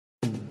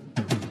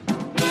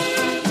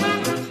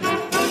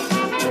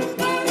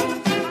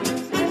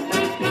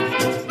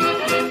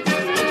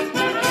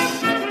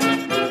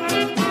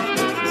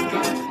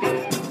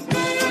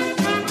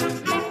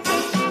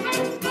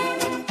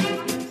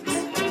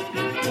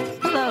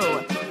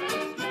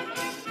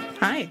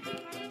Hi.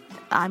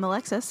 I'm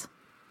Alexis.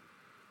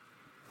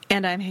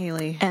 And I'm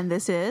Haley. And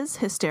this is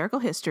Hysterical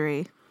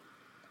History.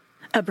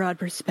 A broad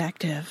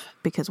perspective.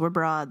 Because we're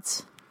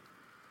broads.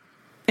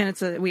 And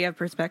we have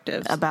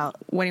perspectives. About...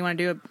 What do you want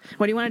to do?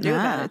 What do you want to do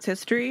about it? It's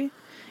history.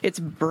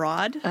 It's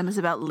broad. And it's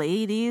about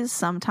ladies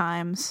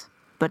sometimes,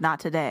 but not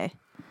today.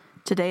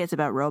 Today it's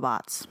about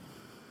robots.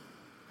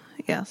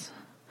 Yes.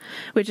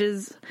 Which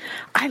is...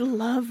 I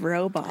love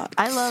robots.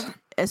 I love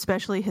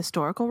especially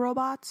historical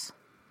robots.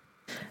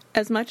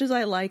 As much as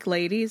I like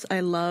ladies,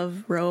 I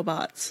love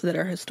robots that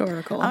are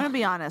historical. I'm going to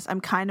be honest. I'm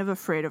kind of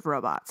afraid of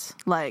robots.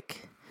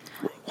 Like,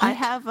 what? I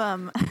have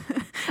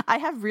I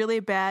have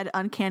really bad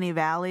uncanny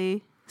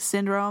valley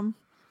syndrome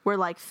where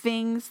like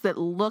things that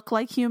look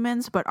like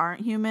humans but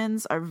aren't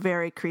humans are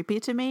very creepy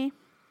to me.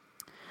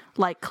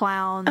 Like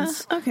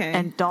clowns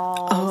and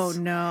dolls. Oh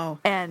no.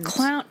 And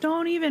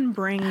don't even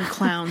bring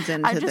clowns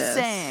into this. I'm just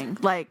saying,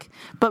 like,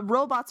 but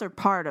robots are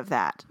part of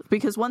that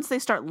because once they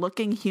start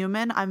looking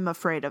human, I'm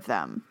afraid of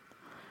them.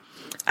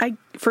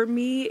 For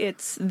me,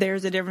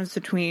 there's a difference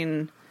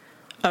between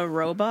a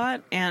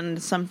robot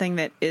and something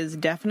that is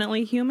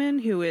definitely human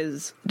who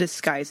is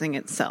disguising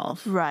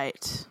itself.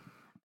 Right.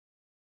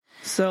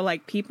 So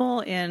like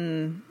people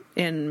in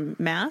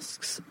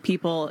masks,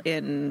 people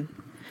in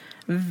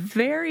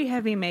very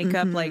heavy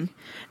makeup, like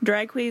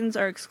drag queens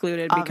are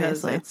excluded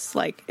because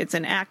it's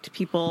an act,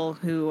 people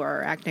who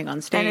are acting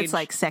on stage. And it's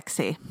like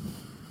sexy.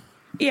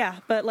 Yeah,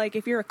 but like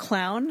if you're a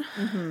clown,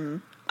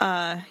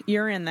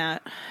 you're in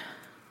that.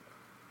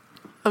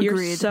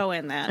 Agreed. You're so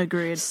in that.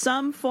 Agreed.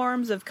 Some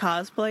forms of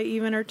cosplay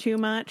even are too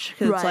much.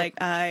 Cause it's like,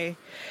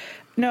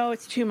 no,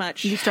 it's too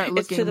much. You start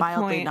looking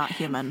mildly not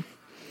human.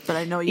 But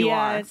I know you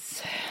are.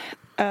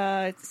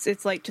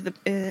 It's like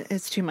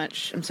it's too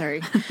much. I'm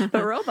sorry.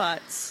 But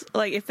robots,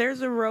 like if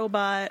there's a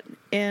robot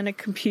in a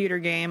computer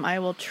game, I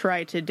will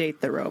try to date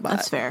the robot.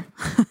 That's fair.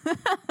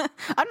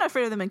 I'm not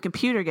afraid of them in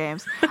computer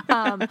games.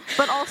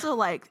 But also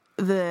like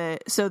the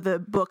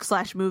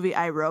book/movie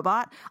I,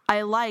 Robot,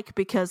 I like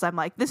because I'm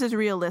like, this is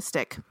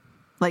realistic.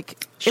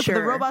 Like if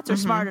the robots are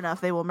smart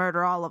enough, they will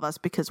murder all of us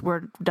because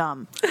we're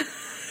dumb.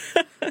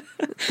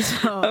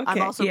 So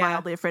I'm also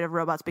mildly afraid of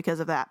robots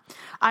because of that.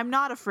 I'm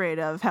not afraid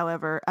of,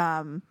 however,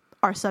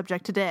 our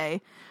subject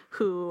today,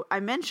 who I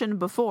mentioned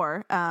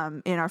before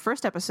in our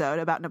first episode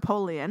about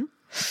Napoleon.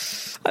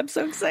 I'm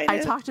so excited. I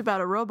talked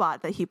about a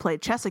robot that he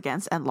played chess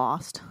against and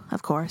lost,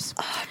 of course.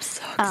 Oh, I'm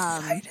so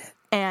excited.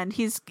 And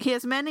he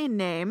has many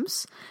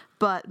names,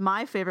 but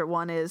my favorite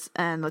one is,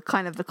 and the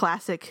kind of the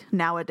classic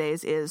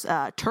nowadays is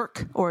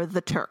Turk or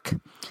the Turk.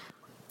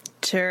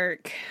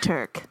 Turk.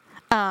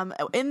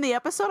 In the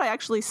episode, I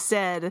actually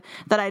said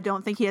that I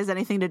don't think he has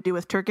anything to do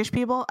with Turkish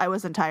people. I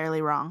was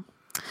entirely wrong.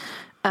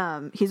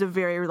 He's a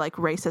very like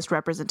racist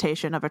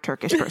representation of a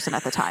Turkish person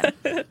at the time.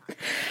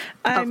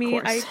 I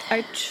mean,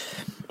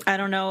 I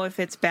don't know if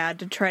it's bad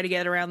to try to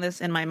get around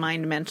this in my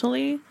mind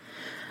mentally.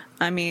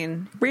 I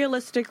mean,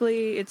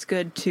 realistically, it's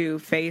good to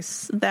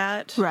face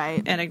that,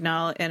 right, and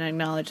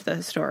acknowledge the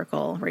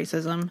historical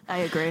racism. I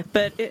agree,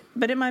 but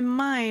in my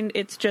mind,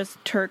 it's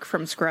just Turk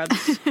from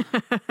Scrubs.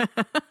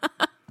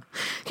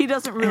 He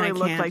doesn't really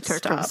look like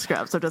Turk from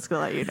Scrubs, so I'm just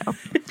gonna let you know.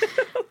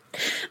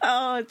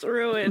 Oh, it's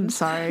ruined. I'm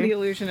sorry. The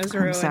illusion is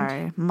ruined. I'm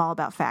sorry. I'm all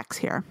about facts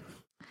here.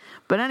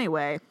 But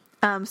anyway,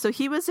 so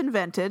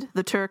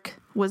the Turk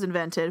was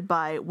invented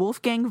by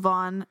Wolfgang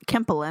von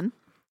Kempelen,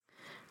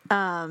 who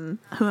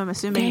I'm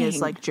assuming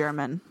is like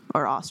German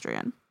or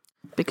Austrian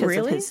because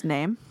of his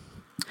name.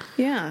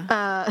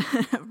 Yeah.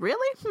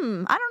 Really?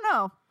 I don't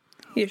know.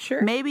 You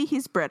sure? Maybe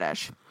he's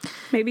British.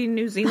 Maybe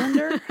New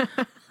Zealander?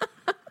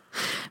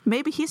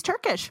 Maybe he's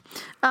Turkish.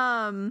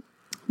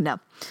 No.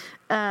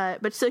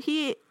 But so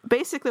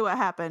basically what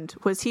happened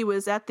was he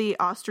was at the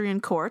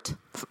Austrian court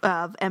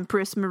of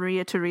Empress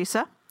Maria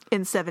Theresa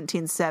in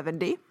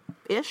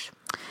 1770-ish.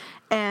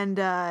 And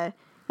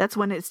that's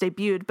when it's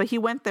debuted. But he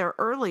went there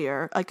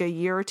earlier, like a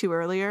year or two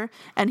earlier,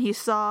 and he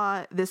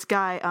saw this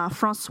guy,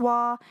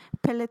 Francois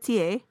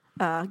Pelletier.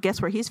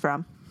 Guess where he's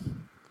from?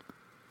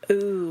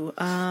 Ooh,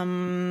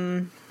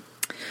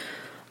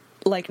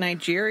 like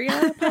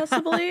Nigeria,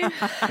 possibly?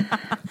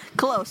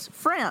 Close.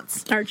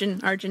 France.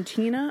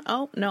 Argentina?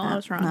 Oh, no, I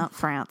was wrong. No,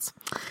 France.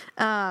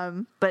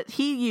 But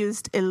he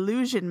used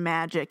illusion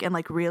magic and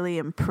like really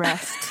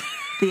impressed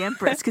the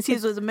Empress because he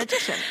was a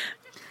magician.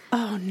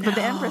 Oh, no. But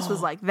the Empress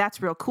was like,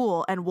 that's real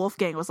cool. And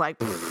Wolfgang was like,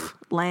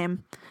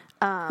 lame.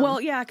 Well,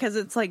 yeah, because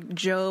it's like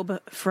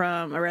Job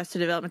from Arrested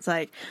Development. It's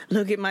like,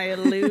 look at my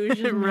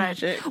illusion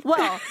magic.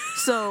 Well,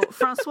 so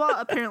Francois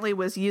apparently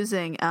was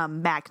using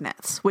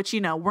magnets, which,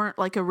 weren't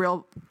like a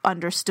real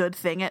understood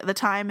thing at the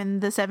time in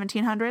the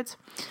 1700s.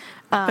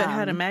 But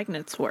how do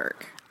magnets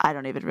work? I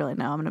don't even really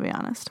know, I'm going to be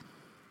honest.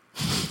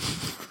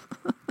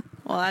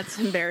 Well, that's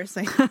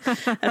embarrassing.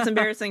 That's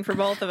embarrassing for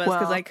both of us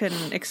because I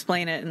couldn't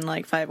explain it in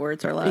like 5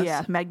 words or less.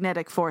 Yeah,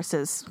 magnetic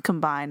forces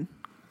combine,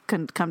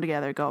 can come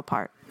together, go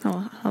apart.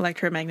 Oh,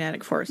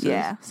 electromagnetic forces.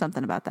 Yeah,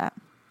 something about that.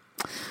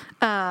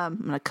 I'm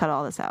going to cut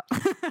all this out.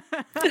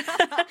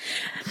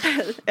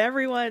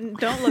 Everyone,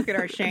 don't look at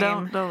our shame.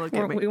 Don't look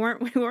at me. We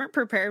weren't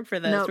prepared for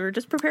this. Nope. We were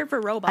just prepared for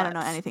robots. I don't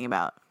know anything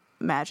about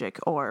magic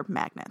or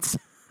magnets.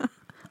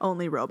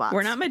 Only robots.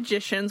 We're not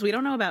magicians. We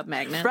don't know about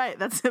magnets. Right,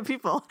 that's the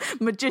people.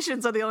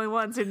 Magicians are the only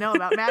ones who know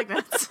about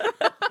magnets.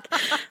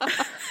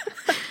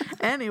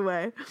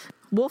 Anyway,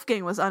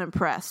 Wolfgang was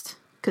unimpressed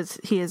because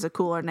he is a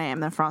cooler name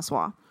than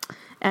Francois.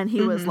 And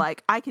he was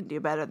like, I can do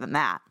better than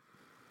that.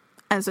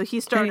 And so he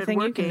started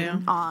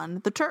working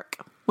on the Turk,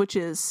 which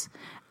is,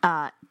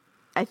 I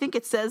think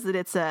it says that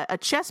it's a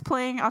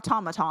chess-playing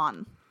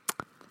automaton.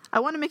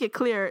 I want to make it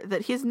clear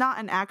that he's not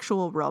an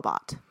actual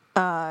robot.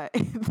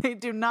 They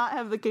do not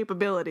have the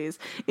capabilities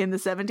in the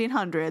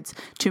 1700s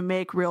to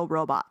make real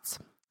robots.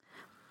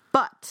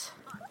 But...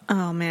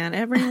 Oh, man.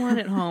 Everyone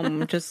at home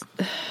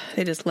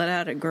they just let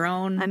out a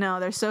groan. I know.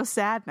 They're so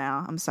sad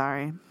now. I'm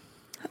sorry.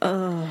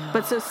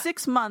 But so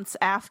 6 months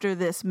after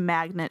this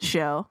magnet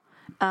show,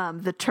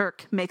 the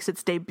Turk makes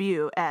its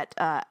debut at,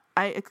 I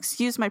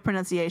excuse my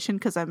pronunciation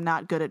because I'm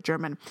not good at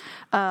German,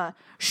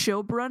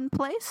 Schönbrunn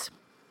Place.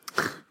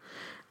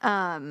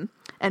 And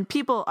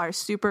people are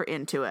super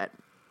into it.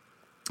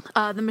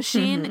 The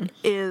machine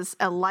is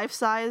a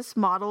life-size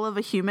model of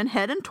a human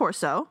head and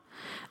torso.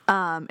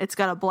 It's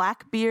got a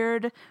black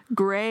beard,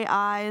 gray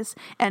eyes,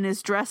 and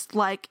is dressed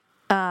like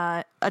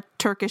a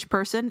Turkish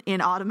person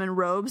in Ottoman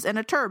robes and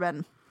a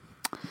turban.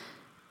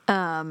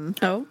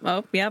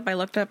 Yep. I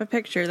looked up a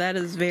picture. That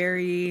is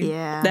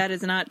that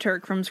is not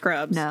Turk from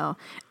Scrubs. No.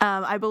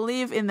 I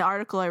believe in the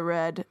article I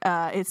read,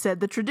 it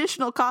said the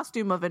traditional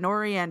costume of an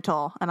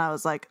Oriental. And I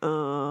was like,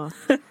 oh,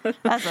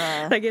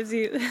 that gives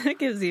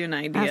you an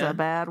idea. That's a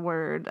bad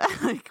word.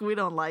 Like, we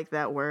don't like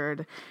that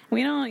word.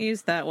 We don't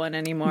use that one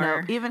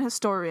anymore. No, even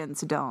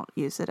historians don't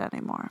use it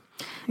anymore.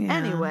 Yeah.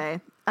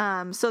 Anyway,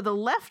 so the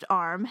left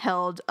arm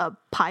held a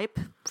pipe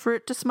for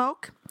it to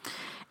smoke.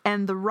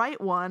 And the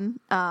right one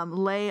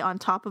lay on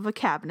top of a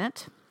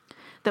cabinet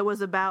that was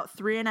about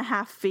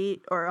 3.5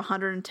 feet or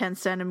 110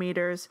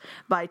 centimeters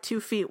by 2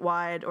 feet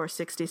wide or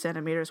 60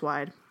 centimeters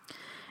wide.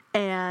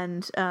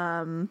 And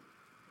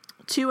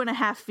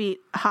 2.5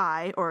 feet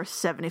high or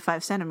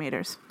 75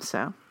 centimeters.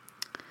 So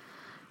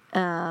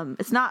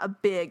it's not a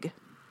big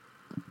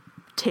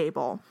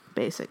table,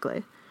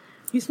 basically.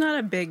 He's not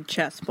a big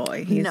chess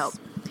boy.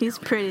 He's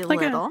pretty like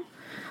little.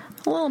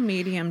 A little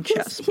medium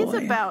chess boy. He's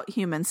about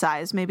human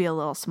size, maybe a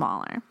little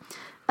smaller.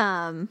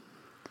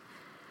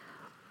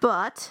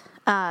 But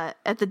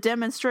at the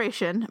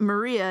demonstration,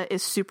 Maria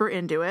is super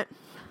into it.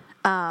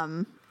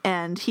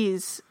 And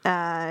he's...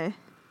 it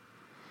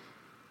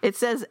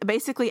says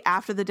basically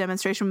after the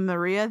demonstration with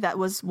Maria, that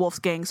was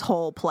Wolfgang's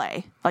whole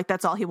play. Like,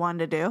 that's all he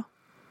wanted to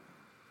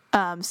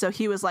do. So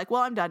he was like,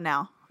 well, I'm done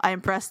now. I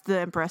impressed the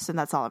Empress, and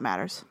that's all that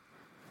matters.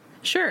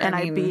 Sure. And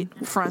I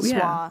beat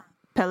Francois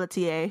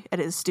Pelletier at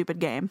his stupid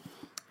game.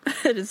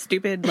 At his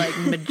stupid,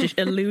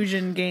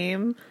 illusion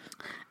game.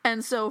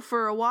 And so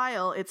for a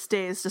while, it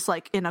stays just,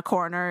 in a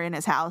corner in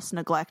his house,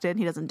 neglected.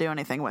 He doesn't do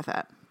anything with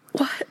it.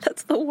 What?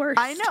 That's the worst.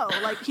 I know.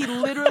 He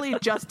literally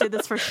just did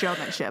this for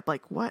showmanship.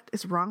 What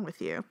is wrong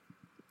with you?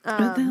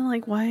 But then,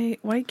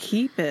 why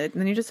keep it?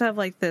 And then you just have,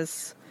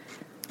 this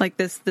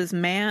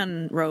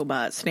man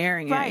robot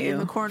staring at you in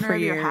the corner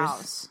of your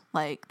house.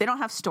 They don't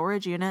have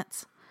storage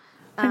units.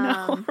 I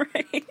know,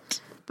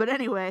 right? But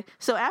anyway,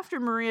 so after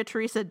Maria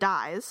Theresa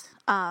dies,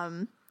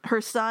 her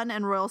son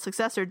and royal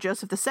successor,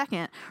 Joseph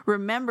II,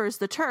 remembers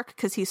the Turk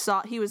because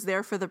he was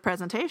there for the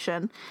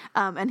presentation,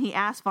 and he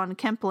asked von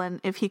Kempelen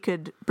if he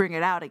could bring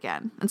it out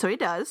again. And so he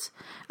does.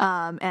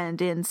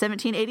 And in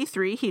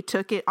 1783, he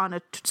took it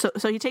on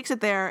so he takes it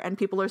there, and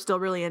people are still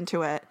really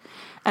into it.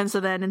 And so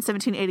then in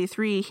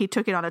 1783, he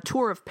took it on a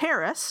tour of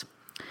Paris,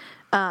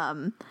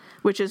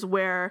 which is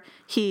where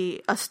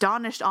he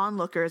astonished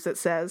onlookers, it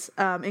says,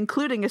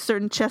 including a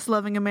certain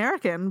chess-loving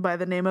American by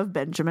the name of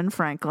Benjamin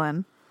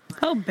Franklin.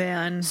 Oh,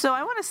 Ben. So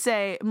I want to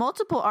say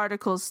multiple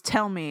articles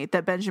tell me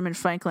that Benjamin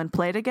Franklin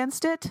played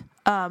against it,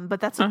 but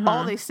that's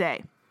all they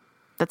say.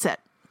 That's it.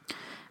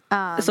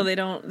 So they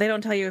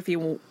don't tell you if he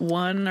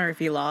won or if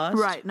he lost?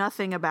 Right,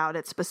 nothing about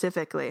it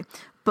specifically.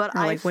 But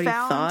what he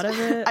thought of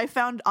it? I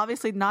found,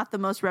 obviously not the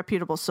most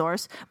reputable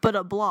source, but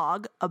a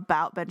blog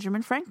about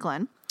Benjamin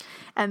Franklin.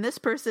 And this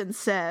person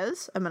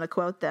says, I'm going to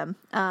quote them,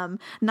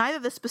 neither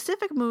the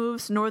specific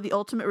moves nor the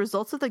ultimate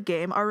results of the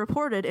game are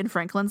reported in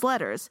Franklin's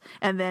letters.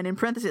 And then in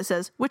parentheses it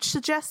says, which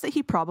suggests that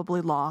he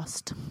probably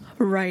lost.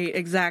 Right,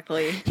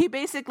 exactly. He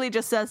basically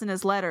just says in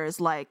his letters,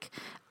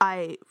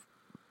 I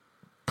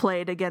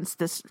played against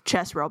this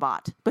chess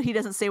robot. But he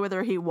doesn't say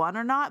whether he won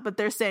or not, but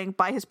they're saying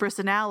by his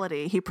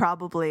personality, he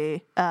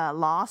probably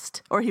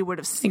lost, or he would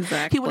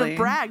have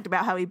bragged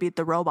about how he beat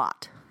the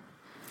robot.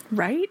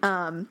 Right?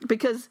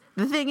 Because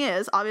the thing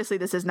is, obviously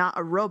this is not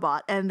a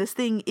robot, and this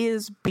thing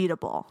is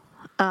beatable.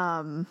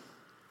 Because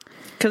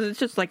it's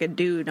just like a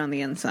dude on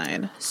the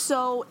inside.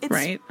 So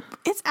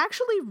it's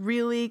actually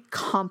really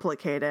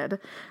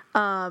complicated.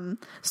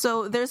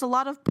 So there's a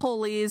lot of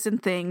pulleys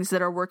and things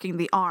that are working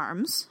the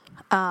arms.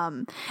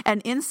 And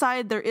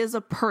inside there is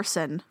a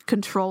person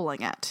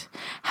controlling it.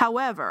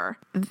 However,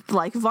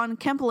 like von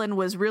Kempelen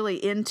was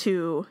really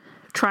into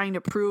trying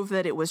to prove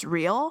that it was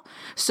real.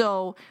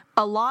 So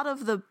a lot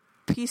of the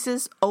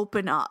pieces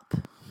open up.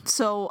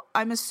 So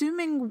I'm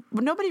assuming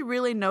nobody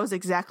really knows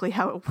exactly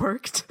how it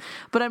worked,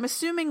 but I'm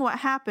assuming what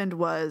happened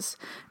was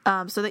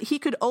so that he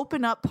could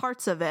open up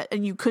parts of it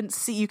and you could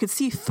see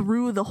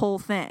through the whole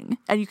thing,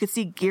 and you could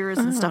see gears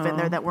and stuff in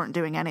there that weren't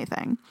doing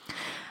anything.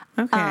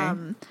 Okay.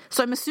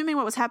 So I'm assuming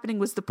what was happening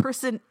was the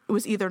person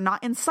was either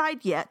not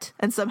inside yet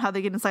and somehow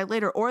they get inside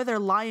later, or they're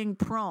lying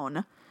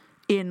prone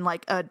in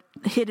like a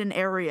hidden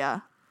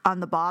area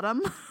on the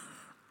bottom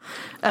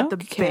at the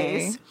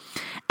base.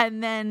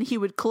 And then he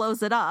would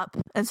close it up,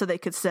 and so they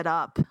could sit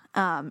up.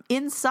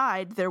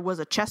 Inside, there was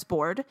a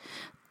chessboard,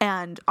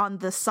 and on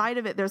the side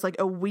of it, there's like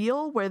a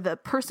wheel where the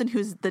person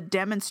who's the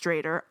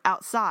demonstrator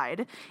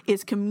outside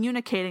is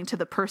communicating to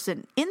the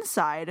person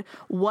inside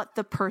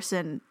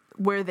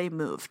where they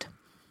moved.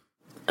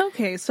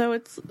 Okay, so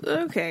it's...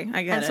 Okay,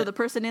 I get it. And so the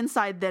person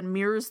inside then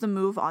mirrors the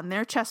move on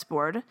their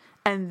chessboard,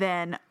 and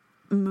then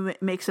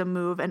makes a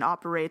move and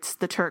operates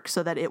the Turk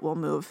so that it will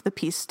move the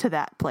piece to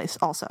that place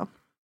also.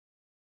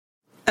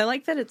 I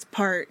like that it's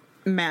part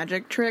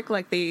magic trick.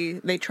 Like they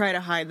try to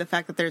hide the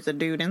fact that there's a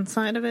dude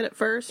inside of it at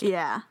first.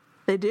 Yeah,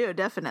 they do,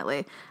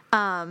 definitely.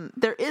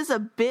 There is a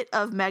bit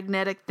of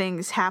magnetic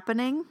things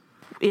happening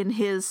in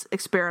his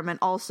experiment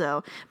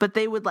also, but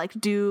they would like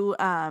do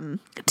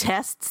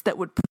tests that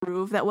would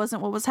prove that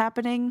wasn't what was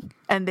happening,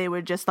 and they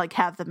would just like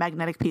have the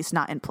magnetic piece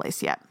not in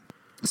place yet.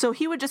 So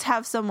he would just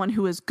have someone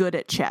who was good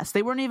at chess.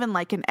 They weren't even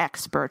like an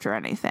expert or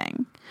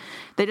anything.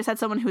 They just had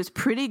someone who was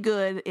pretty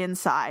good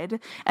inside,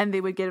 and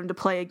they would get him to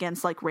play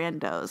against like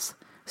randos.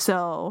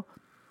 So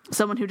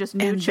someone who just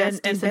knew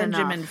chess and decent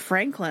Benjamin enough.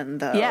 Franklin,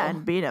 though. Yeah,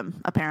 and beat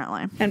him,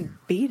 apparently. And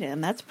beat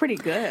him. That's pretty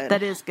good.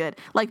 That is good.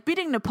 Like,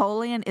 beating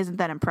Napoleon isn't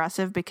that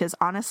impressive because,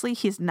 honestly,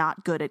 he's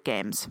not good at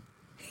games.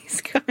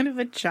 He's kind of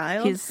a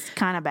child. He's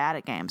kind of bad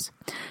at games.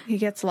 He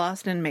gets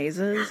lost in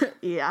mazes.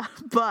 Yeah,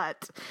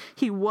 but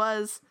he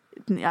was...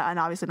 and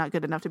obviously not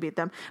good enough to beat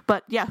them.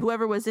 But yeah,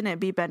 whoever was in it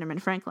beat Benjamin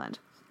Franklin.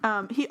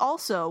 He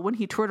also, when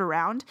he toured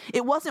around,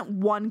 it wasn't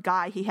one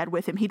guy he had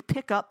with him. He'd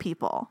pick up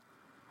people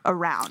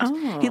around.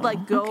 Oh, he'd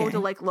like go okay. to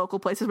like local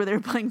places where they were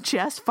playing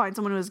chess, find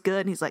someone who was good,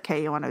 and he's like,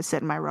 "Hey, you want to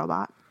sit in my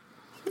robot?"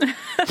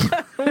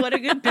 What a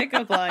good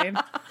pickup line.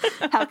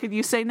 How could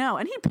you say no?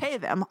 And he'd pay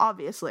them,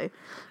 obviously.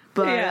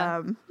 But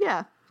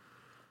yeah.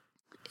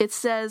 It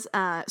says,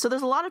 so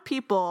there's a lot of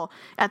people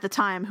at the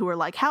time who were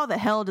like, how the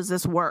hell does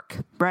this work,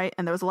 right?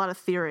 And there was a lot of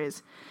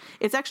theories.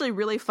 It's actually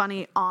really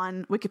funny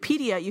on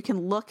Wikipedia, you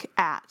can look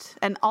at,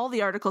 and all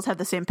the articles have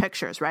the same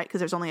pictures, right? Because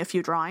there's only a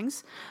few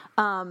drawings.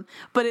 But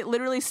it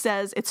literally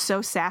says, it's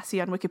so sassy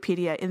on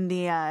Wikipedia, in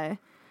the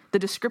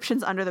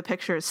descriptions under the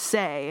pictures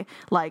say,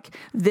 like,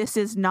 this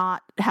is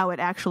not how it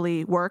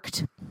actually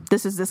worked.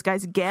 This is this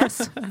guy's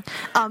guess. And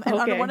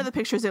on one of the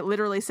pictures, it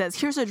literally says,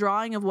 here's a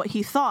drawing of what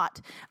he thought.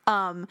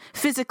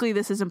 Physically,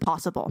 this is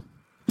impossible.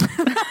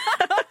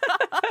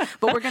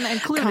 But we're going to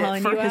include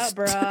it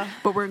for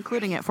but we're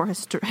including it for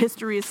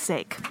history's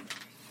sake.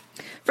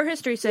 For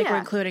history's sake, we're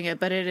including it,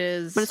 but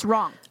it's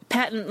wrong.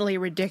 Patently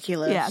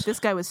ridiculous. Yeah, this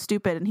guy was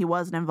stupid and he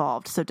wasn't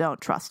involved, so don't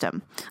trust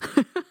him.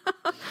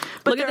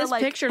 Look at this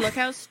picture. Look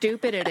how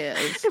stupid it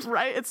is.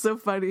 Right? It's so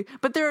funny.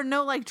 But there are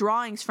no like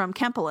drawings from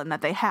Kempelen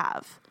that they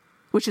have,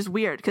 which is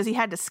weird because he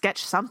had to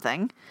sketch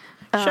something.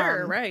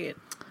 Sure, right.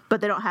 But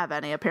they don't have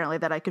any, apparently,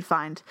 that I could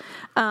find.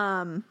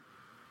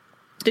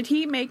 Did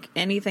he make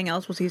anything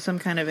else? Was he some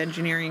kind of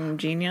engineering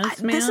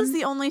genius, man? This is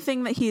the only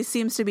thing that he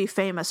seems to be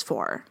famous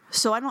for.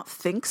 So I don't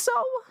think so.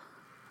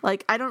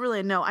 Like, I don't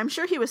really know. I'm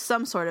sure he was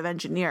some sort of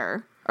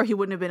engineer, or he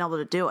wouldn't have been able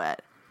to do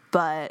it.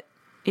 But,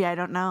 yeah, I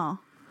don't know.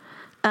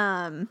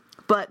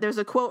 But there's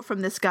a quote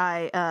from this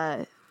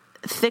guy,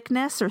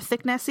 Thickness or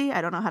Thicknessy.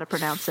 I don't know how to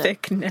pronounce it.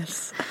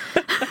 Thickness.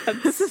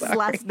 This is his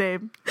last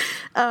name.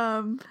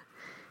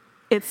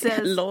 It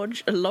says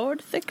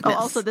Lord Thickness. Oh,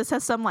 also this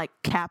has some like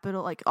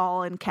capital, like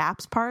all in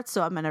caps parts,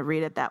 so I'm going to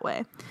read it that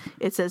way.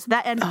 It says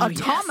that an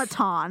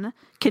automaton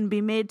can be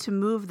made to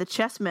move the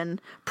chessman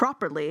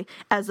properly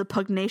as a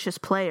pugnacious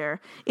player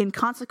in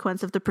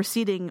consequence of the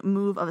preceding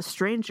move of a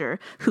stranger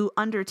who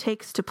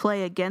undertakes to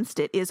play against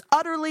it is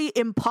utterly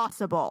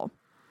impossible.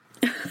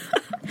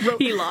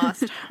 He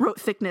lost.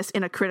 Wrote Thickness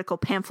in a critical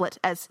pamphlet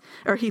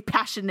he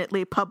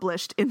passionately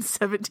published in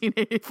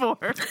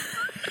 1784.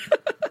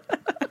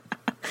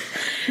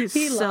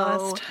 He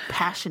lost.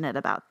 Passionate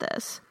about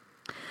this.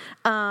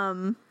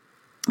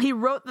 He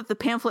wrote that the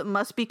pamphlet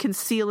must be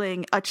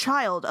concealing a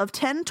child of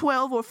 10,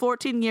 12, or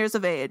 14 years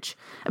of age.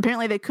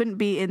 Apparently they couldn't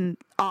be in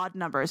odd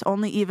numbers.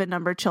 Only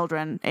even-numbered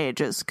children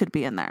ages could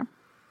be in there.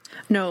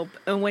 No,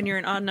 when you're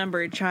an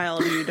odd-numbered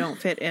child, you don't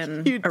fit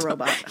in a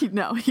robot.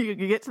 No, you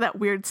get to that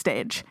weird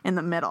stage in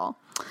the middle.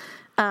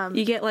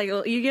 You get a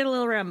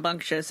little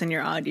rambunctious in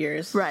your odd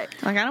years, right?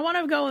 Like, I don't want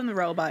to go in the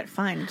robot.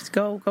 Fine, just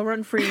go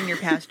run free in your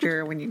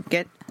pasture. When you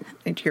get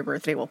into your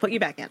birthday, we'll put you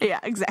back in. Yeah,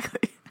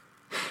 exactly.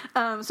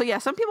 So yeah,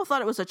 some people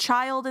thought it was a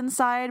child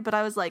inside, but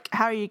I was like,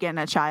 how are you getting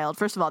a child?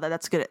 First of all,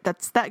 that's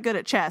that good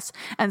at chess,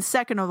 and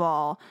second of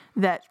all,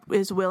 that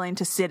is willing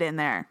to sit in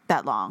there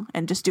that long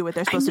and just do what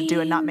they're supposed to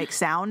do and not make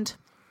sound.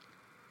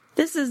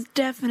 This is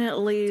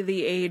definitely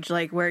the age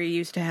like where you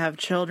used to have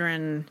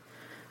children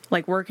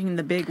like working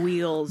the big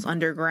wheels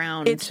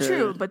underground. It's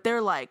true, but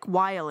they're like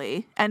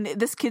wily, and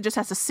this kid just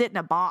has to sit in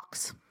a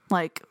box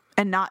like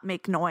and not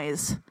make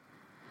noise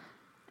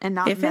and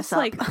not mess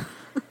up.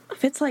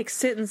 If it's like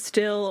sitting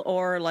still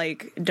or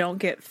like don't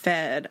get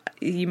fed,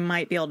 you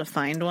might be able to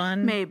find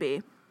one.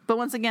 Maybe. But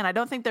once again, I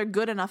don't think they're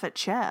good enough at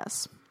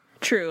chess.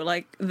 True.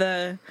 Like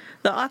the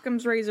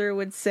Occam's razor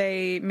would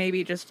say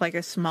maybe just like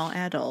a small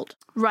adult.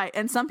 Right.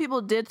 And some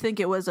people did think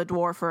it was a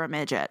dwarf or a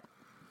midget.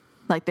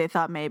 Like they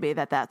thought maybe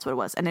that's what it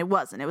was. And it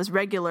wasn't. It was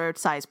regular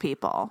sized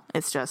people.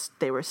 It's just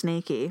they were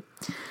sneaky.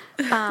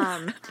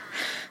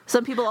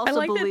 Some people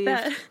also believe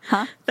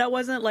that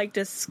wasn't like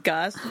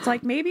discussed. It's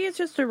like maybe it's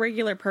just a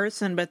regular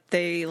person, but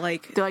they're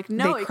like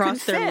no, they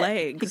cross their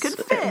legs. He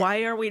couldn't fit.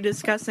 Why are we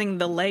discussing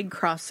the leg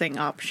crossing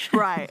option?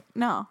 Right.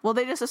 No. Well,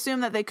 they just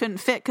assumed that they couldn't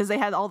fit because they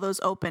had all those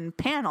open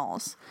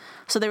panels.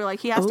 So they were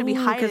like, he has to be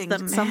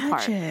hiding some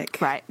part.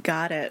 Right.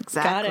 Got it.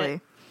 Exactly. Got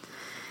it.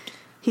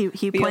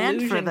 He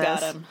planned for this.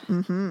 Got him.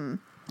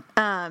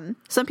 Mm-hmm.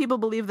 Some people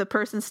believe the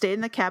person stayed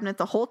in the cabinet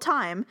the whole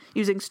time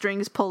using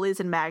strings, pulleys,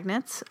 and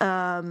magnets.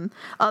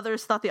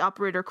 Others thought the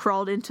operator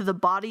crawled into the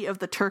body of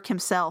the Turk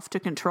himself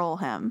to control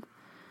him.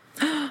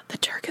 The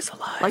Turk is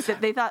alive. Like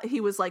they thought he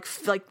was like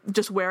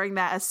just wearing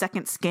that as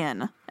second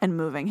skin and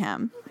moving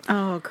him.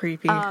 Oh,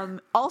 creepy.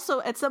 Also,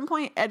 at some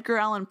point, Edgar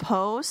Allan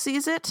Poe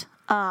sees it.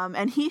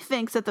 And he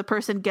thinks that the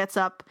person gets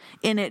up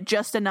in it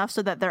just enough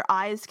so that their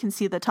eyes can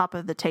see the top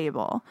of the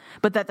table,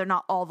 but that they're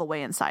not all the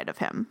way inside of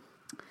him.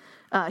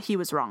 He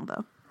was wrong,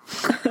 though.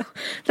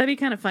 That'd be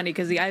kind of funny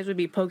because the eyes would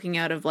be poking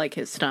out of like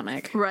his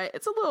stomach. Right.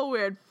 It's a little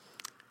weird.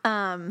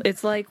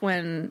 It's like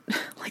when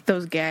like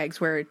those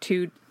gags where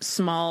two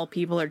small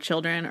people or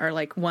children are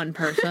like one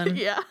person.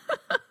 Yeah.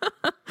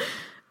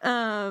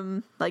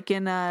 Like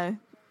in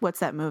what's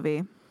that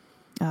movie?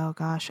 Oh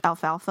gosh,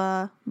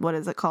 Alfalfa. What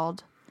is it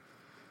called?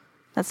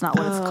 That's not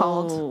what it's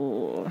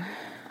called.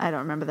 I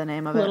don't remember the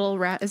name of it. Little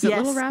Rascals?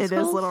 It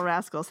is Little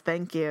Rascals.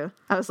 Thank you.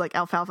 I was like,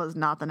 Alfalfa is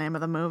not the name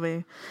of the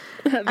movie.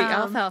 The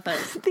Alfalfa.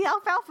 The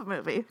Alfalfa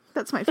movie.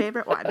 That's my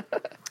favorite one.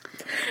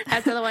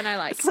 That's the one I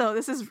like. So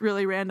this is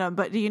really random,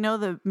 but do you know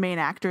the main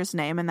actor's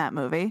name in that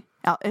movie?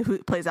 Who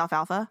plays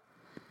Alfalfa?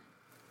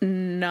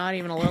 Not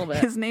even a little bit.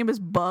 His name is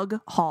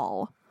Bug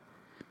Hall.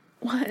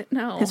 What?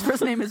 No. His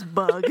first name is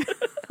Bug.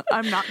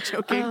 I'm not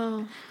joking.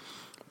 Oh.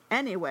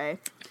 Anyway.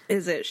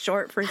 Is it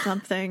short for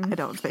something? I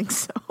don't think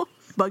so.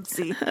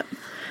 Bugsy.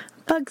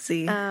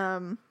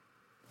 Bugsy.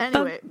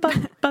 Anyway.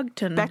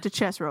 Bugton. Back to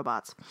chess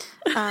robots.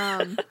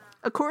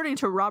 According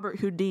to Robert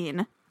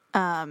Houdin,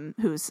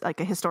 who's like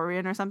a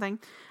historian or something,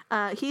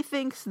 he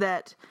thinks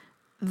that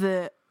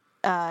the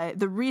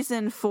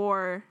reason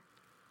for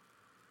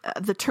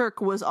the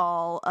Turk was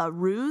all a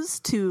ruse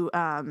to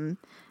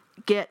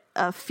get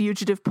a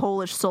fugitive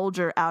Polish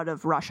soldier out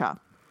of Russia.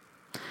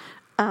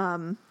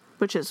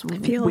 Which is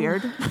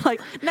weird.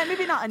 Like,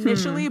 maybe not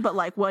initially, but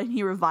like when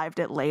he revived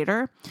it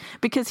later.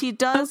 Because he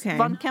does,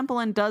 von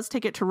Kempelen does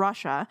take it to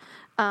Russia,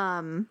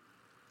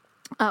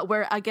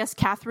 where I guess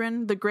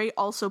Catherine the Great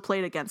also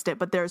played against it,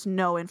 but there's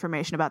no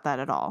information about that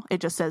at all. It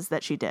just says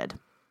that she did.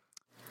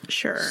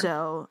 Sure.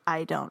 So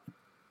I don't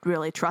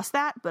really trust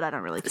that, but I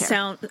don't really care.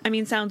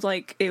 Sounds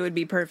like it would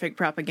be perfect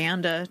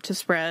propaganda to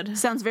spread.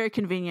 Sounds very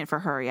convenient for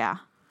her, yeah.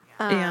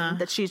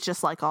 That she's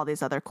just like all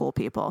these other cool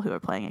people who are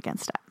playing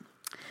against it.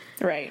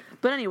 Right.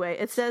 But anyway,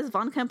 it says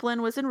von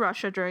Kempelen was in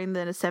Russia during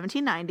the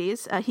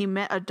 1790s. He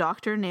met a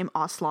doctor named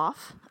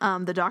Osloff.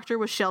 The doctor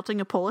was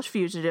sheltering a Polish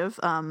fugitive,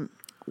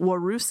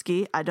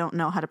 Waruski. I don't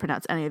know how to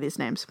pronounce any of these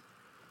names.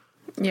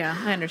 Yeah,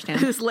 I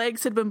understand. Whose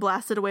legs had been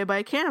blasted away by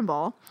a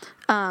cannonball.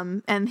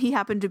 And he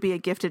happened to be a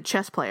gifted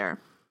chess player.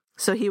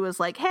 So he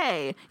was like,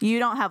 hey, you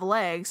don't have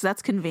legs.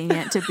 That's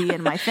convenient to be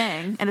in my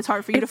thing. And it's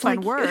hard for you to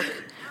find work.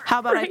 How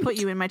about I put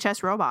you in my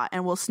chess robot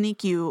and we'll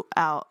sneak you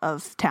out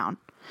of town?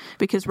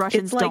 Because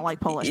Russians don't like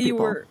Polish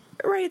people.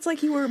 It's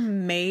like you were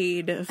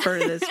made for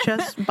this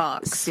chess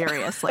box.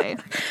 Seriously.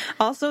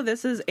 Also,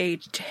 this is a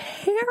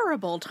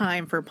terrible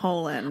time for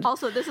Poland.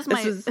 Also, this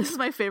is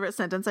my favorite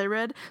sentence I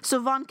read.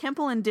 So von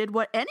Kempelen did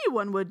what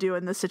anyone would do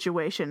in this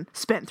situation.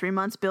 Spent 3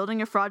 months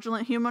building a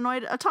fraudulent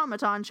humanoid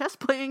automaton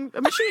chess-playing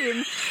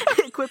machine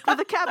equipped with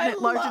a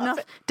cabinet large enough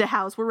to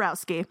house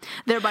Warowski,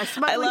 thereby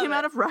smuggling him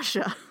out of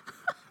Russia.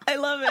 I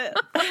love it.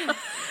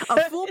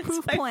 A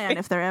foolproof plan,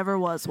 if there ever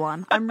was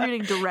one. I'm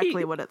reading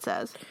directly what it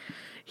says.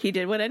 He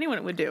did what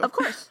anyone would do. Of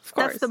course.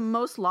 That's the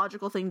most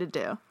logical thing to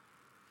do.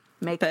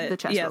 Make the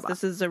chess robot.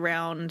 This is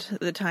around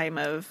the time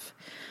of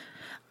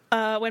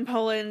when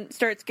Poland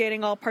starts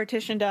getting all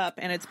partitioned up,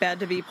 and it's bad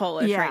to be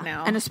Polish right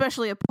now. And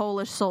especially a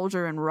Polish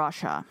soldier in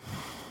Russia.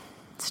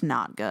 It's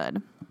not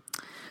good.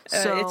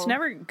 So it's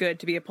never good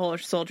to be a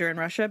Polish soldier in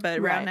Russia, but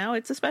around now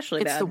it's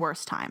especially bad. It's the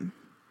worst time.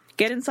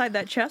 Get inside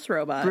that chess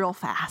robot. real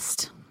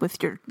fast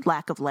with your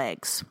lack of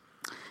legs.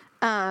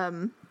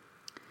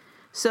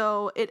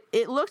 So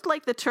it looked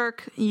like the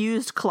Turk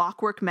used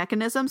clockwork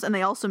mechanisms, and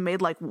they also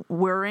made like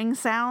whirring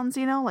sounds,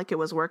 like it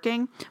was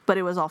working, but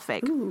it was all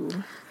fake. Ooh.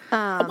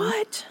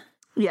 What?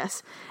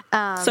 Yes.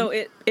 So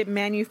it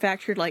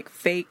manufactured like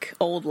fake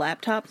old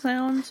laptop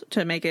sounds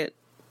to make it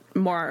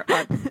more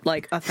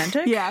like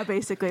authentic? Yeah,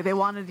 basically. They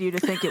wanted you to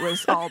think it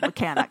was all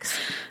mechanics.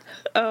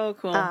 Oh,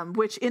 cool.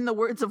 Which, in the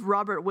words of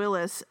Robert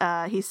Willis,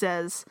 he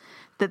says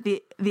that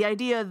the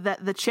idea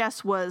that the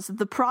chess was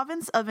the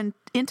province of an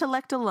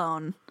intellect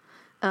alone,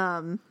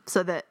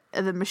 so that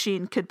the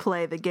machine could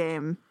play the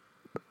game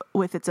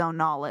with its own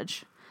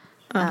knowledge,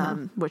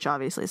 which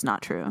obviously is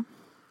not true.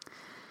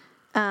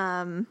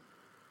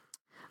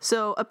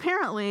 So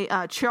apparently,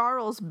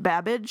 Charles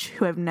Babbage,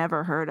 who I've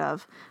never heard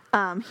of,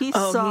 he's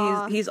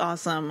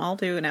awesome. I'll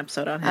do an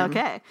episode on him.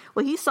 Okay.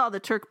 Well, he saw the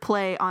Turk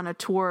play on a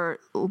tour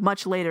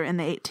much later in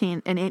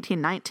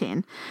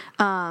 1819.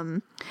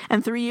 And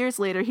 3 years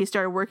later, he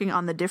started working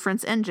on the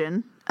difference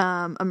engine,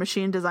 a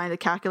machine designed to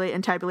calculate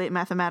and tabulate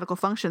mathematical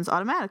functions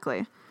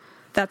automatically.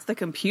 That's the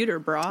computer,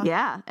 brah.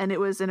 Yeah, and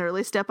it was an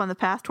early step on the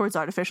path towards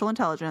artificial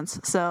intelligence.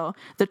 So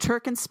the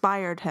Turk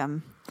inspired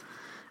him,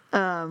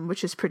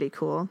 which is pretty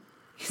cool.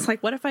 He's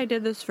like, what if I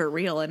did this for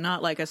real and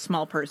not like a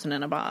small person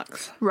in a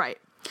box? Right.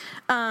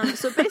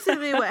 So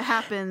basically what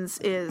happens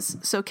is,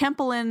 so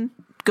Kempelen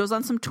goes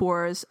on some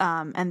tours,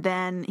 and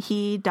then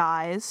he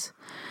dies,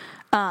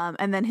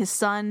 and then his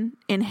son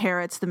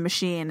inherits the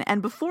machine.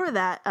 And before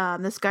that,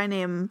 this guy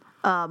named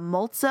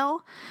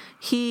Moltzel,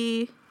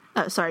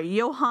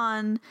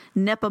 Johann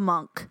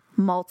Nepomuk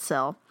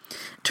Moltzel,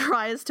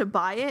 tries to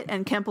buy it,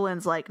 and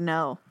Kempelen's like,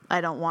 no, I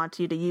don't want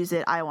you to use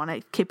it. I want to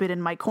keep it in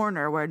my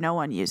corner where no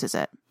one uses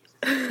it.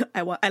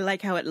 I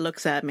like how it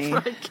looks at me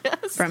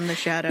from the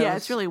shadows. Yeah,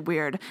 it's really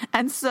weird.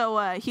 And so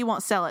he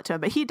won't sell it to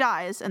him, but he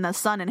dies, and the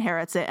son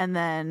inherits it, and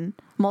then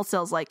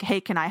Moltzel's like,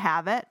 hey, can I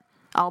have it?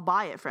 I'll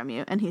buy it from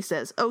you. And he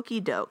says,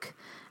 okie doke,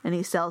 and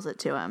he sells it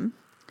to him.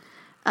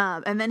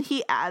 And then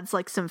he adds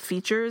like some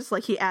features,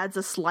 like he adds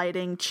a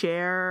sliding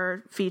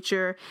chair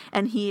feature,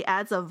 and he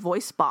adds a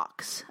voice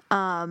box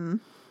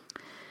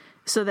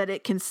so that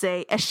it can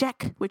say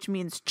échec, which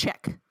means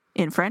check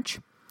in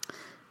French.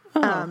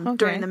 Okay.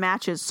 During the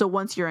matches, so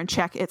once you're in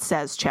check, it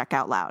says check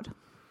out loud.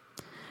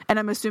 And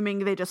I'm assuming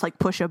they just like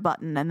push a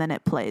button and then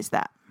it plays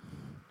that.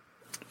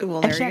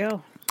 Well, there you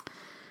go.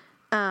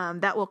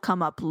 That will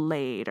come up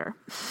later.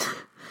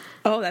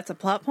 Oh, that's a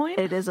plot point?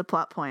 It is a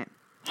plot point.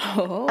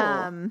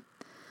 Oh.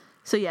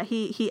 So yeah,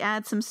 he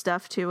adds some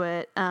stuff to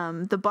it.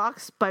 The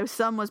box by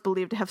some was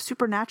believed to have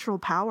supernatural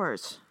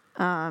powers.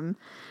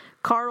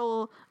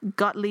 Karl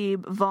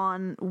Gottlieb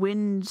von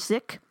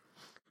Winzig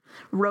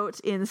wrote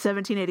in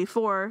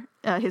 1784,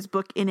 his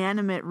book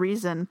Inanimate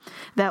Reason,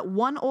 that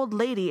one old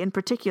lady in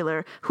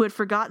particular, who had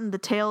forgotten the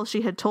tale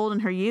she had told in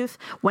her youth,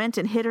 went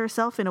and hid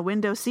herself in a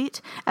window seat,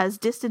 as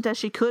distant as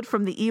she could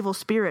from the evil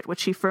spirit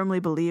which she firmly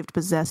believed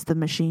possessed the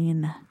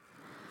machine.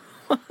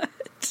 What?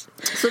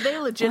 So they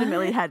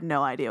legitimately had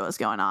no idea what was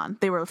going on.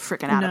 They were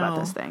freaking out about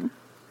this thing.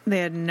 They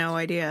had no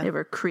idea. They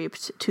were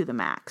creeped to the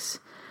max.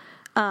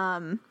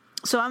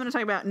 So I'm going to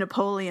talk about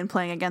Napoleon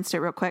playing against it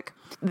real quick.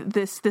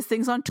 This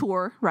thing's on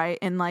tour, right,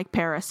 in like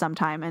Paris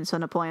sometime, and so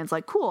Napoleon's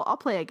like, cool, I'll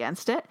play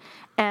against it.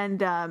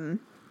 And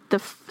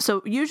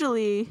so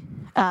usually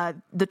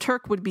the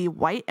Turk would be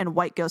white, and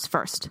white goes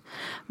first,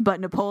 but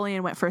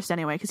Napoleon went first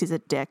anyway because he's a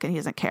dick and he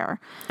doesn't care.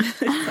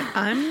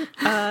 I'm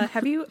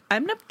Napoleon.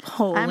 I'm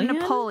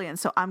Napoleon,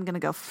 so I'm going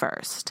to go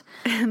first.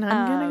 And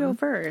I'm going to go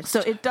first. So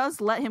it does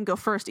let him go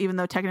first, even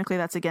though technically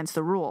that's against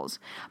the rules.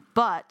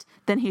 But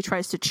then he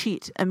tries to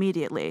cheat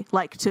immediately,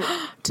 like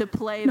to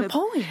play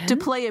Napoleon? To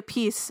play a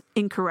piece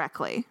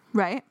incorrectly,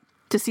 right?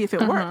 To see if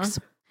it works.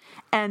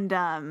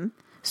 And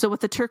so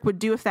what the Turk would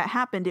do if that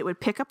happened, it would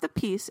pick up the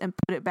piece and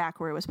put it back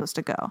where it was supposed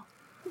to go.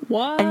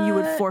 What? And you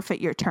would forfeit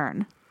your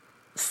turn.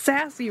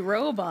 Sassy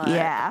robot.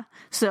 Yeah.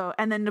 So,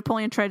 and then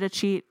Napoleon tried to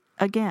cheat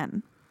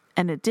again,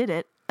 and it did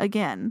it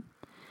again.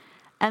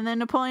 And then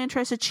Napoleon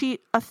tries to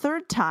cheat a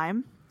third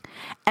time,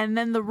 and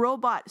then the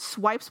robot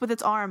swipes with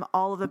its arm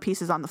all of the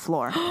pieces on the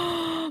floor.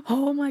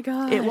 Oh my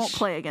gosh. It won't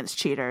play against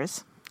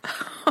cheaters.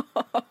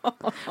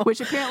 Which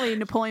apparently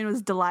Napoleon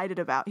was delighted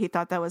about. He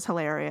thought that was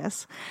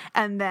hilarious.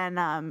 And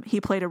then he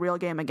played a real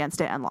game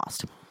against it and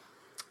lost.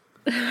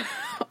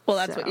 Well,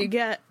 that's what you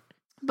get.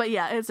 But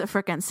yeah, it's a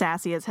freaking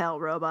sassy as hell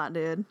robot,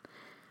 dude.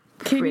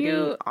 Can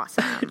you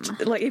awesome.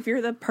 Like, if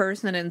you're the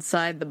person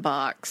inside the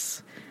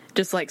box,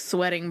 just like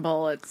sweating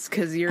bullets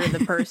because you're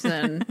the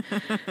person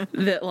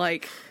that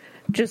like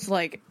just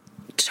like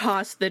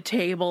tossed the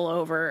table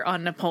over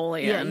on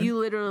Napoleon. Yeah, you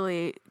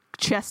literally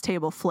chess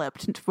table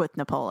flipped with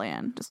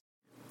Napoleon.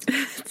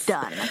 Just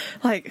done.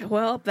 Like,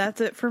 well,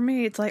 that's it for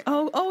me. It's like,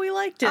 oh, he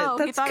liked it. Oh,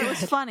 that's he thought good. it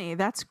was funny.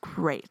 That's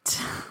great.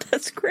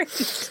 That's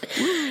great.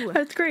 Ooh,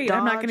 that's great.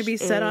 I'm not going to be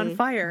set on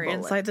fire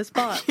inside this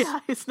box. Yeah,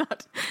 it's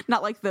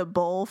not like the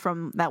bull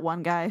from that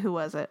one guy. Who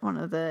was it? One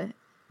of the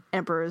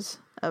emperors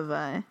of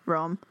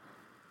Rome.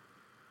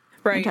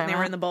 Right, and they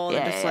were in the bowl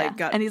and just like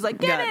got... And he's like,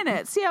 get in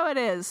it, see how it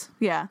is.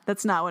 Yeah,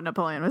 that's not what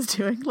Napoleon was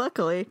doing,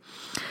 luckily.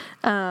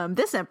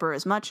 This emperor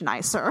is much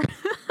nicer.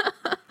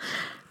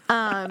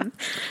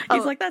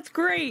 He's like, that's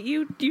great.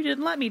 You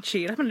didn't let me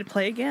cheat. I'm going to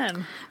play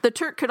again. The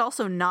Turk could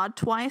also nod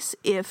twice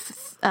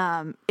if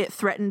it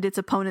threatened its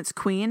opponent's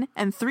queen,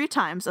 and 3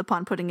 times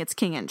upon putting its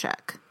king in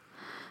check.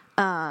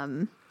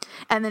 And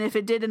then if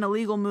it did an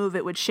illegal move,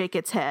 it would shake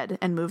its head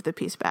and move the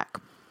piece back.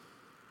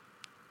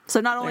 So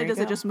not only does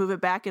it just move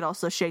it back, it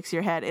also shakes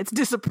your head. It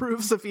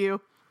disapproves of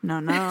you.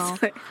 No.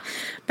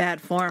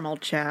 Bad form, old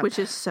chap. Which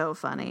is so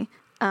funny.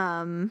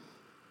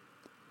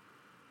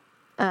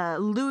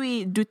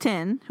 Louis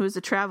Dutin, who is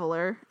a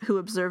traveler who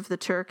observed the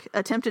Turk,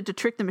 attempted to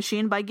trick the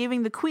machine by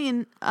giving the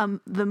queen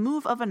the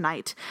move of a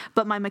knight,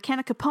 but my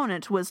mechanic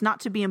opponent was not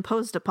to be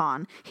imposed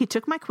upon. He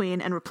took my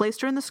queen and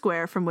replaced her in the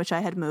square from which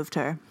I had moved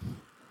her.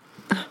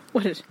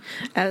 What is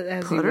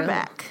as put her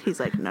back? He's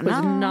like, no,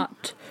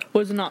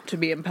 was not to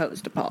be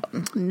imposed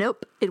upon.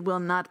 Nope, it will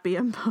not be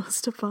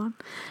imposed upon.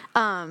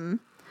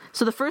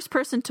 So the first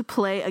person to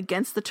play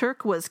against the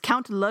Turk was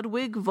Count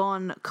Ludwig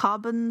von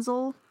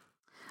Cobenzl,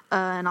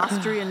 an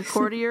Austrian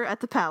courtier at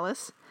the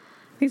palace.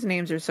 These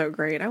names are so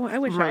great. I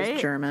wish I was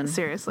German.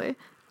 Seriously.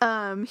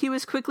 He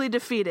was quickly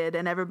defeated,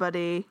 and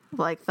everybody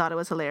thought it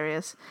was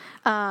hilarious.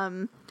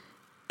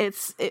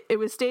 It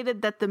was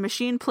stated that the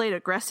machine played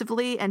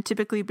aggressively and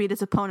typically beat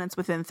its opponents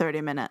within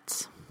 30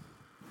 minutes.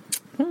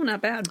 Oh,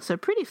 not bad. So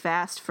pretty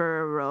fast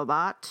for a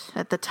robot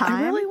at the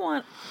time.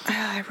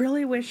 I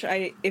really wish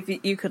if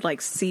you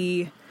could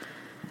see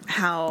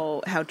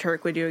how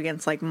Turk would do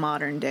against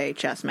modern day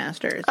chess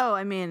masters. Oh,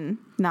 I mean,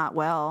 not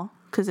well,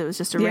 because it was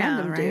just a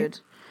random dude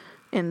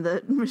in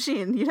the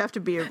machine. You'd have to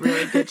be a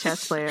really good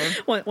chess player.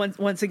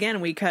 Once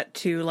again, we cut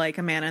to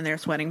a man in there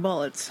sweating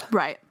bullets.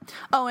 Right.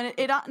 Oh, and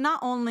it not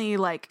only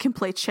can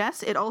play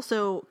chess, it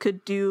also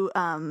could do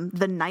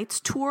the Knights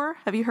Tour.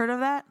 Have you heard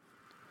of that?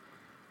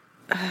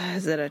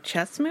 Is it a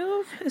chess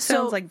move? It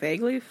sounds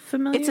vaguely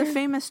familiar. It's a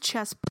famous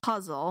chess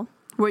puzzle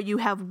where you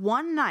have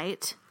one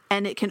knight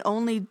and it can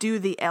only do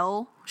the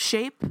L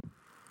shape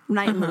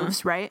knight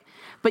moves, right?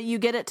 But you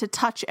get it to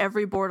touch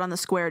every board on the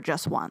square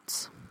just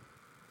once.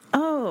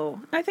 Oh,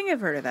 I think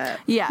I've heard of that.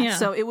 Yeah,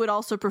 so it would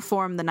also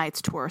perform the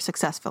Knights Tour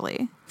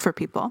successfully for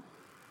people.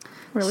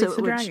 Release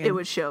the dragon. It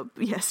would show,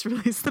 yes,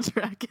 release the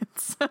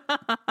dragons.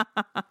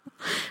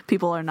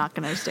 People are not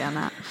going to understand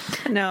that.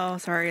 No,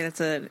 sorry, that's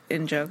a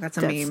in-joke. That's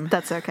a meme.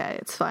 That's okay.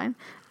 It's fine.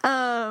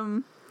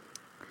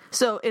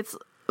 So it's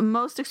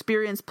most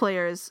experienced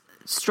players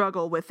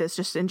struggle with this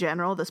just in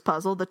general, this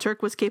puzzle. The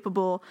Turk was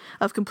capable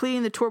of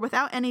completing the tour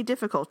without any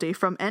difficulty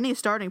from any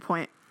starting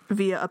point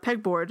via a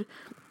pegboard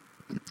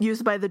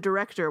used by the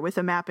director with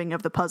a mapping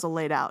of the puzzle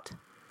laid out.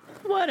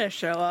 What a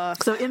show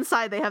off. So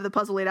inside they have the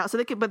puzzle laid out,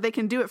 but they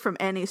can do it from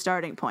any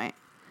starting point,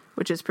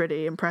 which is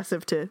pretty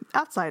impressive to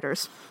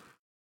outsiders.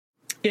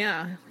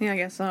 Yeah, I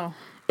guess so.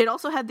 It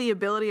also had the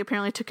ability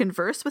apparently to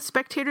converse with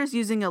spectators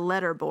using a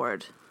letter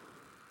board.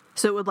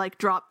 So it would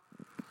drop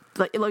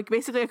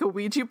basically like a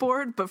Ouija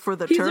board, but for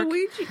the Turk.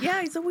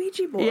 He's a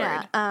Ouija board.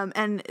 Yeah,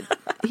 and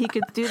he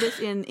could do this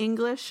in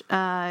English,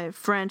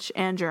 French,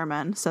 and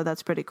German, so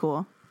that's pretty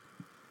cool.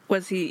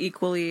 Was he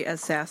equally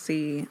as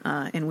sassy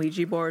in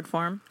Ouija board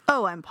form?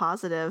 Oh, I'm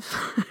positive.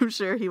 I'm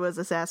sure he was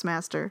a sass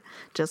master,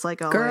 just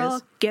like always.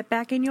 Girl, get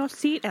back in your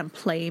seat and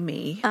play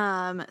me.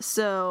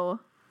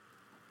 So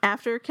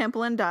after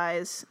Kempelen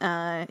dies,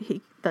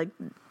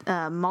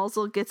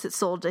 Malzel gets it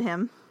sold to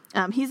him.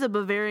 He's a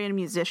Bavarian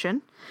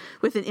musician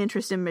with an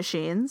interest in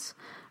machines.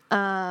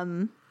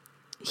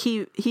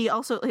 He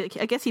also,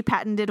 I guess he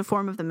patented a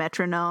form of the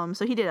metronome,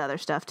 so he did other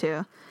stuff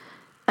too.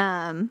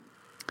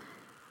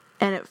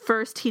 And at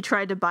first, he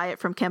tried to buy it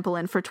from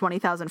Kempelen for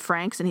 20,000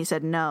 francs, and he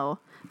said no.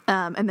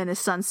 And then his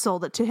son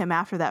sold it to him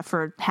after that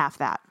for half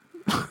that.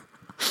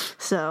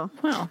 So,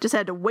 just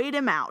had to wait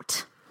him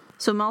out.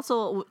 So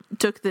Malzel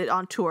took it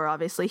on tour,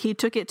 obviously. He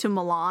took it to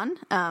Milan,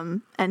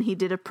 and he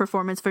did a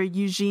performance for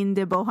Eugène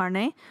de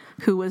Beauharnais,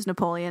 who was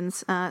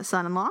Napoleon's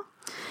son-in-law,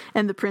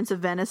 and the Prince of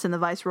Venice and the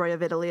Viceroy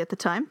of Italy at the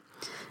time.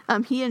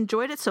 He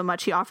enjoyed it so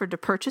much, he offered to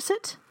purchase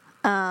it.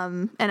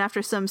 And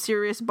after some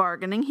serious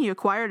bargaining, he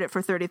acquired it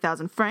for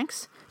 30,000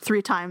 francs,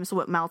 3 times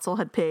what Malzel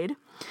had paid,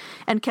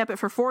 and kept it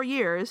for 4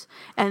 years.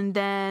 And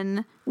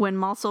then when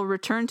Malzel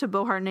returned to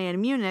Beauharnais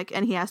in Munich,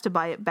 and he has to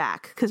buy it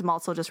back, because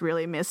Malzel just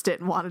really missed it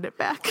and wanted it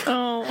back.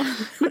 Oh.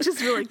 Which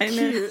is really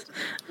cute.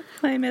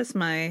 I miss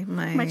my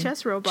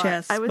chess robot.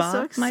 I was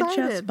so excited. My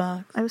chess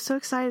box. I was so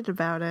excited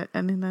about it.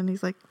 And then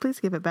he's like, please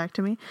give it back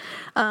to me.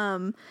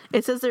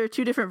 It says there are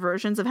 2 different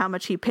versions of how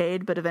much he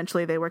paid, but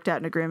eventually they worked out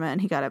an agreement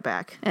and he got it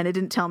back. And it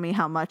didn't tell me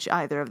how much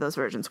either of those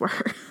versions were.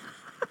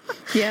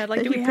 Yeah,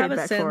 do we have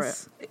a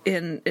sense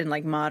in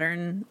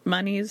modern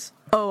monies?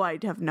 Oh, I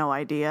have no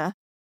idea.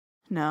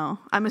 No.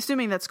 I'm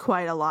assuming that's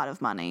quite a lot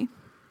of money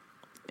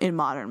in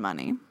modern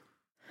money.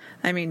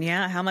 I mean,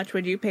 yeah, how much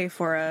would you pay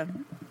for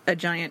a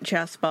giant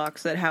chess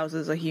box that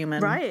houses a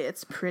human? Right,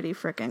 it's pretty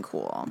freaking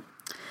cool.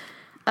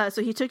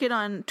 So he took it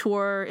on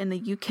tour in the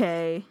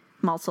UK,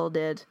 Malzel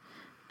did.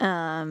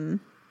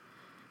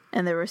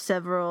 And there were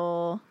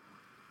several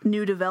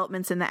new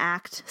developments in the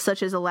act,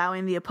 such as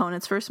allowing the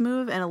opponent's first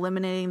move and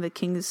eliminating the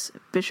king's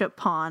bishop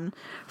pawn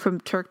from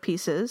Turk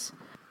pieces.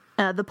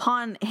 The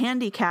pawn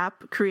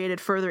handicap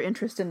created further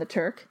interest in the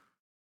Turk.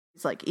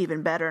 He's like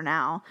even better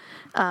now.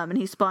 And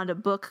he spawned a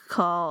book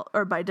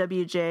by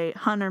W.J.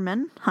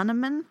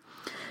 Hunneman,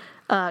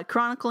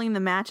 chronicling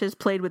the matches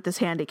played with this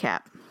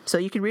handicap. So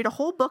you can read a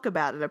whole book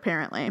about it,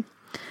 apparently.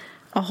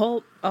 A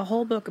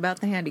whole book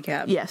about the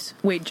handicap? Yes.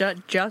 Wait,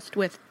 just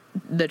with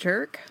the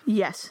Turk?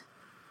 Yes.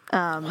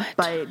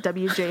 By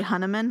W.J.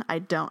 Hunneman. I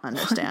don't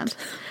understand.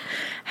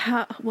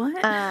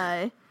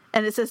 What?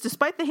 And it says,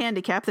 despite the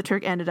handicap, the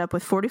Turk ended up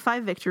with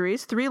 45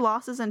 victories, 3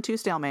 losses, and 2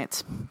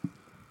 stalemates.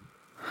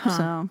 Huh.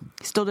 So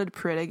he still did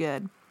pretty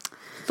good.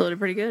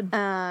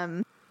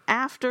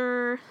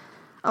 After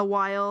a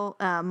while,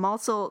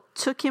 Maltzel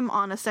took him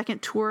on a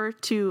second tour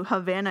to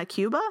Havana,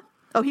 Cuba.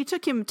 Oh, he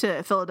took him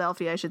to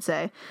Philadelphia, I should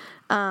say.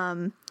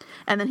 And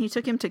then he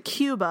took him to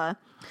Cuba.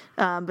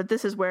 But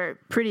this is where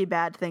pretty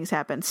bad things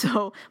happen.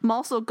 So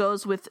Maltzel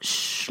goes with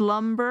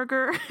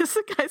Schlumberger, is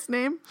the guy's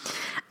name.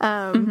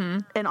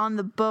 And on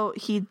the boat,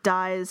 he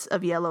dies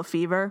of yellow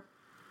fever.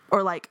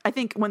 Or I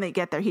think when they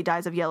get there, he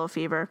dies of yellow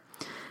fever.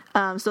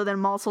 So then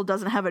Maltzel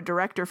doesn't have a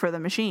director for the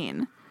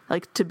machine,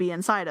 to be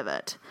inside of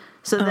it.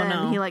 So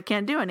then he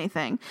can't do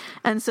anything.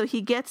 And so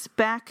he gets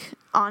back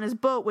on his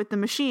boat with the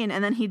machine,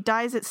 and then he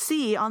dies at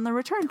sea on the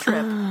return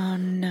trip. Oh,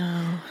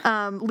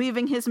 no.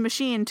 Leaving his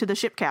machine to the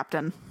ship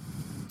captain.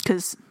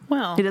 Because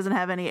he doesn't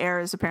have any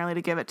heirs, apparently,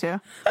 to give it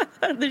to.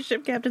 The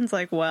ship captain's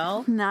like,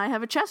 well... Now I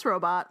have a chess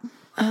robot.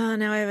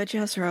 Now I have a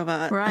chess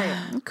robot.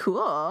 Right.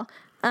 Cool.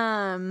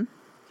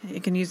 You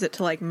can use it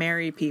to,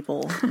 marry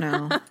people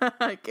now.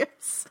 I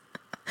guess.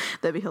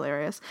 That'd be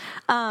hilarious.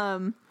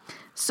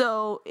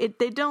 So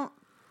they don't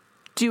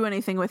do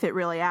anything with it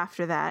really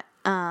after that.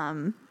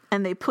 And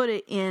they put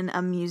it in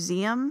a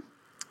museum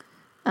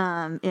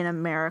in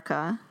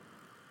America.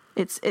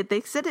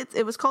 They said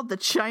it was called the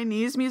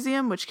Chinese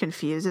Museum, which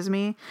confuses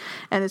me,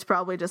 and it's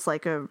probably just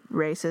a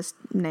racist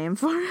name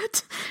for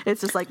it.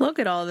 It's just look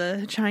at all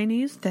the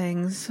Chinese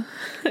things.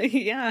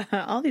 Yeah,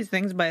 all these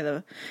things by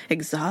the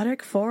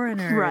exotic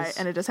foreigners, right?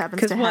 And it just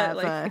happens to have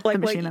the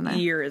machine in there.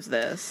 What year is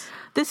this?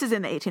 This is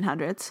in the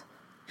 1800s.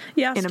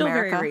 Yeah, in still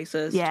America. Very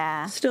racist.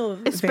 Yeah, still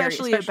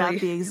especially about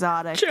the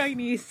exotic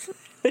Chinese,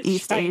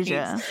 East Chinese.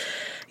 Asia.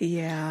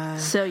 Yeah.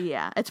 So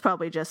yeah, it's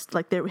probably just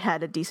they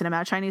had a decent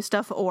amount of Chinese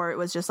stuff, or it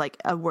was just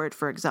a word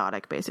for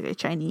exotic, basically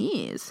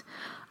Chinese.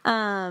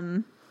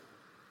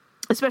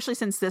 Especially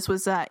since this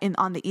was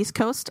on the East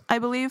Coast, I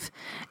believe,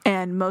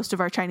 and most of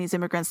our Chinese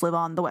immigrants live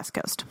on the West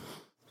Coast.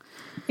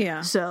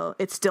 Yeah. So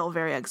it's still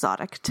very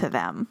exotic to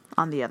them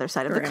on the other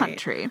side of the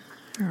country.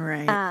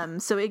 Right.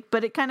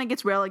 But it kind of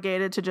gets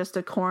relegated to just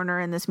a corner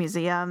in this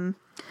museum,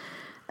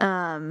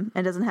 and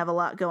doesn't have a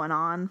lot going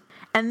on.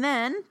 And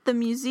then the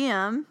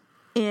museum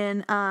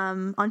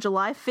on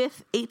July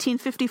 5th,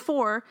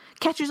 1854,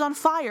 catches on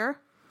fire.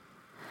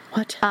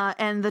 What?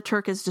 And the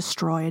Turk is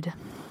destroyed.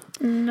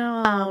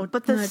 No,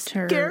 but the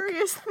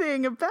scariest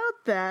thing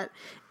about that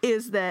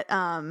is that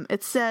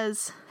it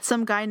says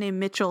some guy named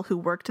Mitchell who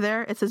worked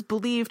there, it says,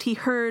 believed he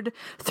heard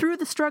through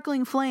the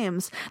struggling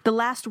flames the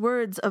last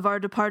words of our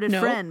departed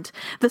friend,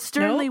 the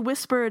sternly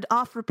whispered,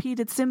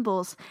 oft-repeated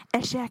symbols,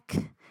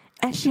 Eshek,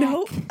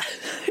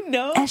 Eshek,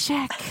 no,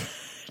 Eshek.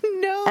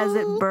 No. As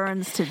it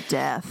burns to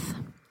death.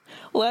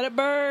 Let it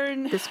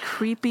burn. This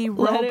creepy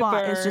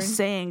robot is just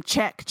saying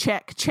check,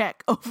 check,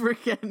 check over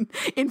again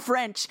in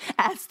French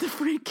as the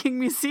freaking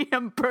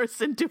museum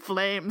bursts into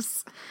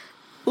flames.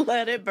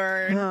 Let it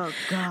burn. Oh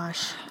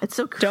gosh. It's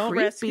so creepy. Don't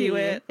rescue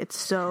it. It's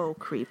so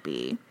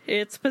creepy.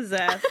 It's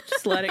possessed.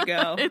 Just let it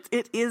go.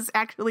 It is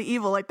actually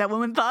evil like that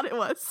woman thought it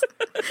was.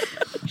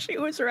 She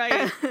was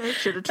right.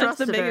 Should have trusted her. That's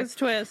the biggest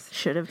twist.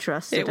 Should have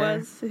trusted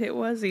her. It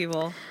was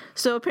evil.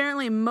 So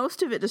apparently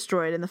most of it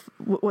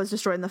was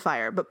destroyed in the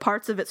fire, but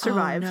parts of it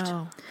survived.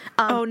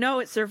 Oh no,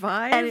 it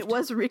survived? And it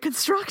was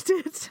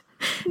reconstructed.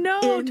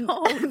 No, in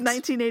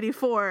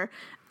 1984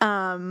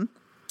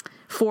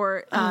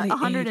 for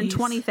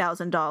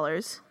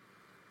 $120,000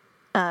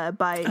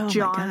 by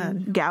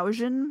John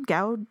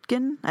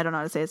Gaugen. I don't know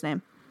how to say his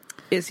name.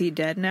 Is he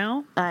dead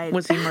now?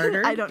 Was he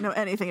murdered? I don't know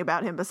anything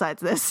about him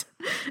besides this.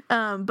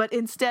 But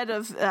instead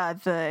of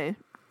the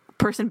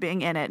person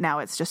being in it, now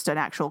it's just an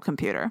actual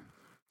computer.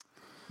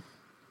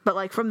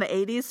 But from the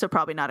 80s, so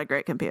probably not a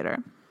great computer.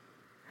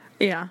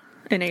 Yeah,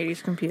 an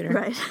 80s computer.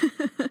 Right.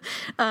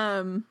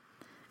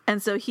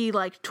 And so he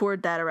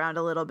toured that around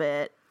a little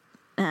bit,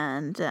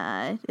 and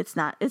it's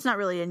not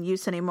really in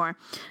use anymore.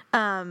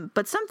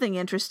 But something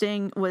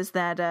interesting was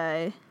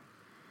that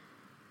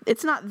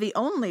it's not the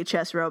only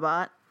chess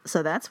robot,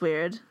 so that's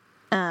weird.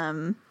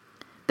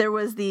 There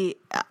was the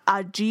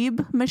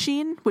Ajib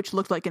machine, which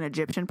looked like an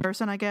Egyptian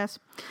person, I guess.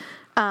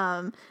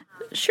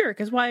 Sure,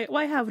 because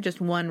why have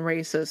just one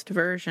racist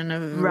version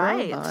of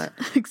robot?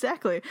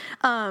 Exactly.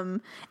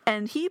 And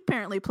he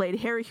apparently played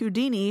Harry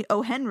Houdini,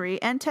 O.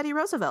 Henry, and Teddy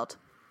Roosevelt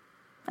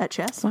at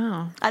chess.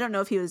 Wow. I don't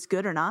know if he was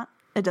good or not.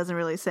 It doesn't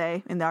really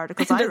say in the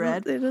articles I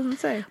read. It doesn't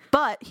say.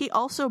 But he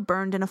also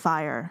burned in a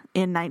fire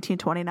in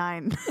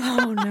 1929.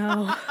 Oh,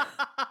 no.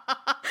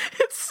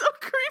 It's so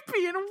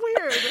creepy and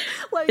weird.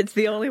 Like, It's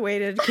the only way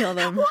to kill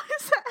them. why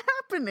is that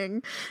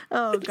happening?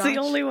 Oh, It's the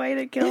only way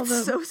to kill them.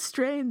 It's so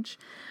strange.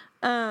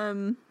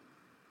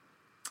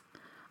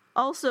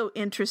 Also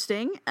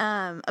interesting,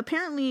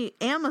 apparently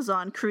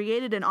Amazon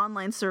created an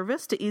online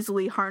service to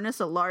easily harness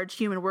a large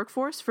human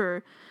workforce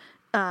for,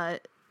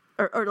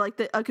 or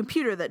like a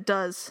computer that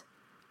does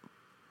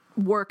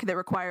work that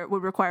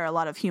would require a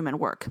lot of human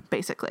work,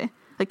 basically.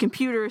 Like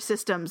computer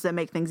systems that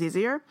make things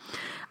easier.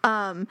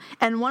 And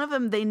one of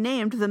them they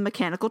named the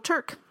Mechanical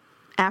Turk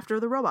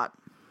after the robot.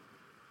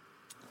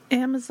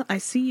 Amazon, I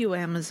see you,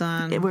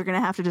 Amazon. We're going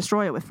to have to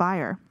destroy it with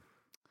fire.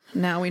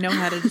 Now we know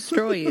how to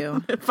destroy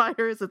you.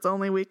 Fire is its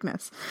only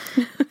weakness.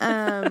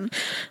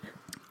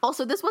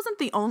 Also, this wasn't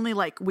the only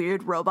like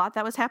weird robot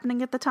that was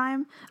happening at the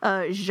time.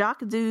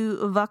 Jacques de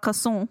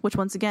Vaucanson, which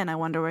once again I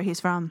wonder where he's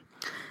from.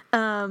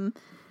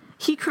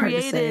 He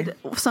created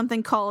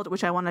something called,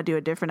 which I want to do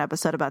a different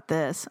episode about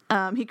this.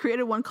 He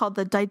created one called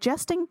the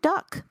digesting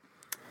duck.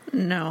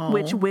 No.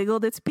 Which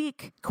wiggled its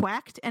beak,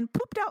 quacked, and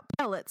pooped out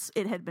pellets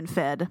it had been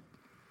fed.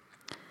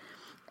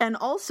 And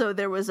also,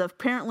 there was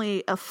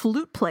apparently a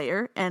flute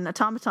player, an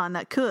automaton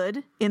that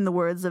could, in the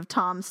words of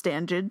Tom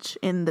Standage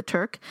in The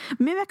Turk,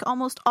 mimic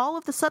almost all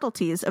of the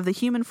subtleties of the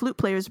human flute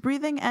player's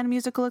breathing and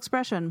musical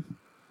expression.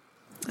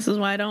 This is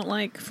why I don't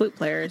like flute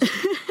players.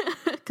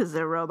 Because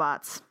they're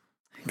robots.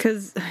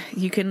 Because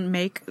you can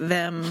make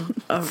them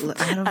out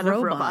of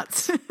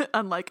robots.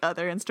 Unlike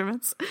other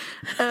instruments.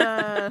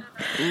 No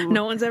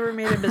one's ever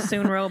made a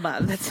bassoon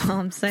robot. That's all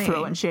I'm saying.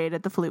 Throwing shade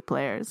at the flute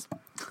players.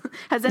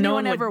 Has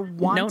anyone ever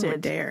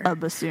wanted a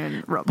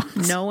bassoon robot?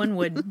 No one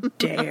would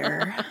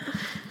dare.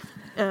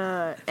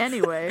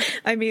 Anyway.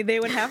 I mean, they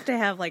would have to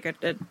have like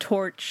a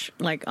torch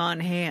like on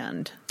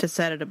hand to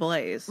set it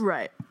ablaze.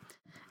 Right.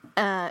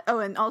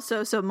 And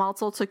also, so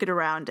Maltzel took it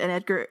around, and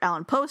Edgar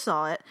Allan Poe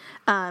saw it,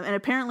 and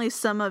apparently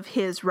some of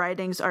his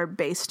writings are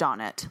based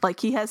on it. Like,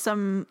 he has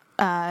some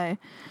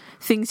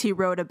things he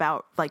wrote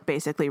about, like,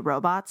 basically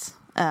robots,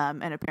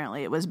 and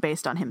apparently it was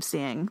based on him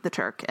seeing The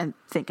Turk and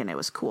thinking it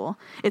was cool.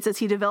 It says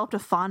he developed a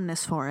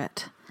fondness for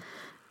it.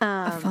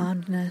 A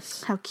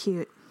fondness. How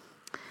cute.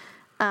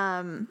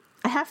 I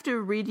have to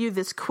read you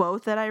this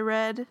quote that I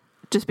read,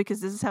 just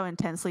because this is how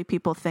intensely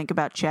people think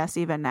about chess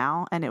even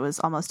now, and it was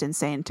almost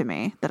insane to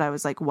me that I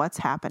was like, what's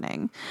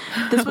happening?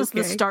 This was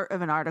the start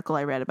of an article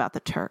I read about The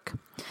Turk.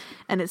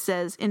 And it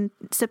says, in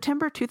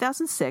September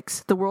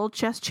 2006, the World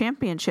Chess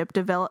Championship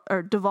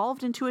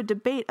devolved into a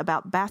debate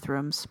about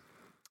bathrooms.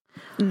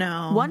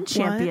 No. One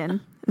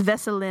champion,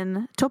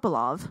 Veselin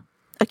Topalov,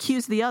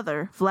 accused the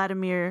other,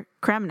 Vladimir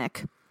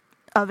Kramnik,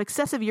 of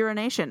excessive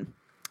urination,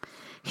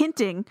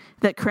 hinting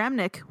that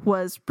Kramnik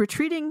was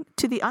retreating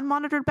to the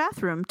unmonitored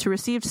bathroom to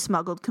receive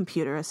smuggled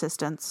computer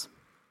assistance.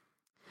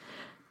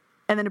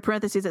 And then in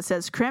parentheses it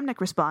says, Kramnik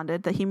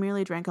responded that he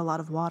merely drank a lot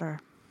of water.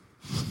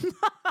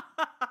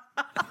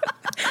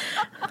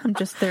 I'm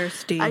just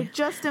thirsty. I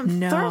just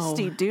am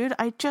thirsty, dude.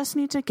 I just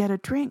need to get a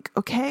drink,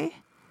 okay?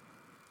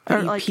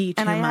 But you pee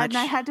too much.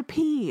 I had to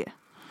pee.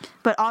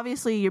 But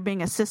obviously you're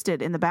being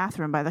assisted in the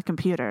bathroom by the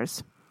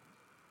computers.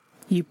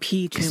 You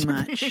pee too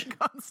much.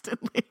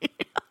 Constantly.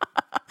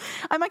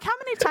 I'm like, how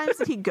many times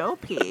did he go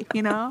pee,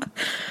 you know?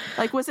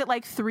 Like, was it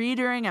like 3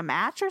 during a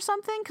match or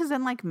something? Because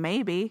then, like,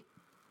 maybe.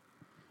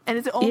 And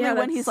it's only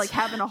when he's, like,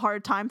 having a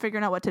hard time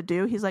figuring out what to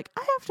do. He's like,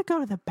 I have to go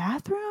to the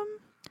bathroom.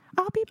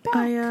 I'll be back.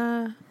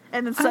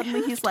 And then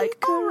suddenly he's like,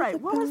 oh, right,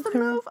 what was the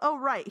move? Oh,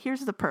 right,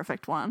 here's the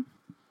perfect one.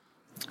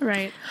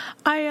 Right.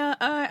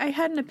 I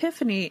had an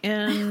epiphany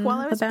in while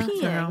I was the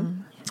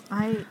bathroom.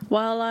 peeing.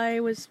 While I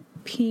was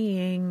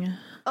peeing.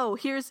 Oh,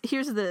 here's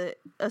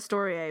a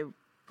story I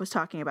was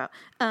talking about.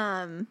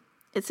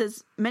 It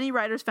says many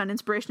writers found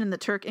inspiration in The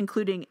Turk,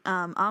 including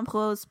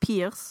Ambrose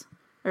Bierce,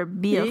 or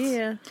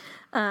Bierce.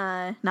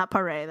 Not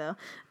Paré though.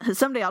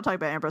 Someday I'll talk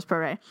about Ambrose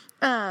Paré.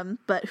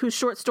 But whose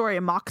short story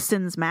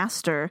Moxon's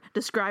Master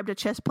described a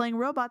chess-playing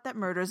robot that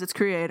murders its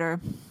creator.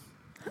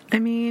 I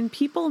mean,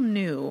 people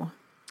knew.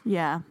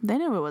 Yeah, they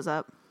knew it was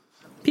up.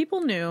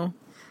 People knew.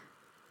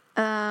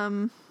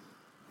 I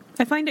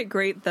find it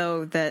great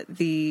though that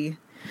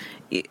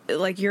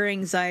your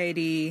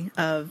anxiety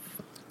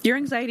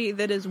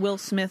that is Will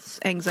Smith's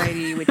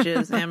anxiety, which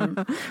is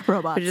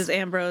robots, which is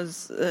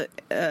Ambrose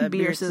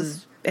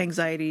Bierce's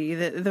anxiety.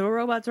 The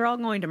robots are all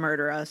going to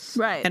murder us,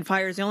 right? And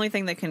fire is the only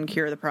thing that can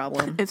cure the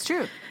problem. It's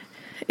true.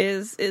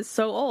 Is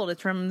so old.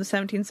 It's from the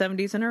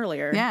 1770s and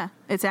earlier. Yeah,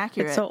 it's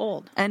accurate. It's so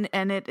old, and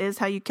it is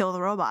how you kill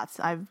the robots.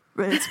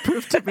 It's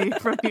proved to be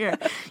from here.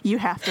 You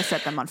have to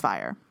set them on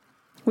fire.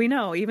 We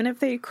know, even if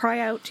they cry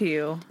out to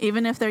you,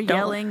 even if they're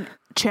yelling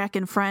Czech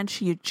and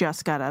French, you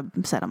just gotta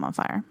set them on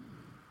fire.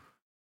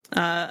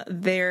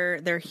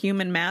 Their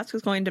human mask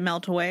is going to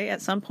melt away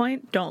at some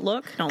point. Don't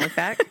look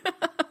back.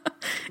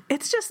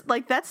 It's just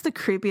like, that's the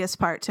creepiest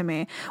part to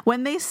me.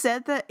 When they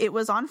said that it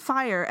was on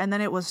fire and then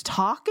it was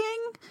talking,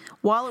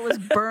 while it was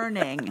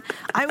burning.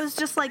 I was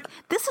just like,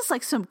 this is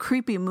like some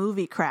creepy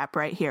movie crap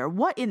right here.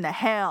 What in the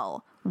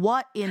hell?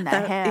 What in the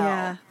hell?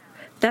 Yeah.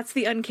 That's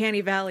the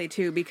uncanny valley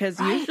too, because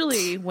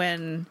usually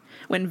when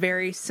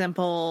very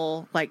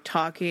simple like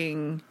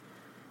talking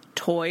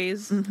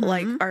toys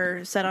like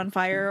are set on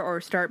fire or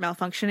start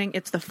malfunctioning,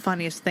 it's the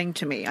funniest thing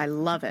to me. I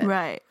love it.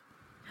 Right.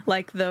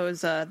 Like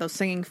those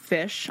singing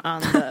fish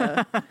on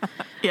the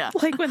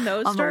like when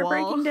those On the start wall.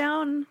 breaking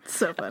down.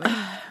 So funny.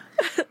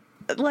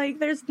 Like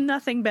there's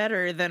nothing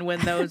better than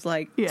when those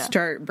like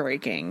start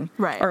breaking,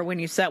 Right. Or when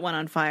you set one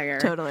on fire.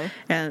 Totally.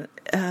 And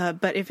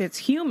but if it's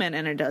human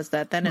and it does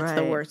that, then it's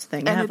the worst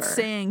thing and ever. it's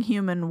saying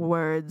human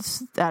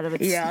words out of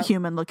its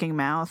human looking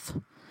mouth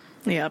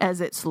as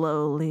it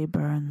slowly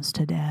burns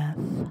to death.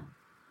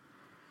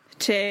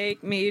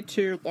 Take me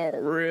to the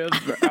river.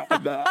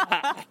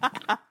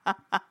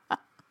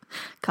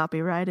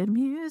 Copyrighted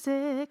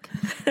music.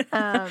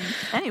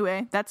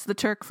 Anyway, that's the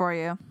Turk for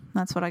you.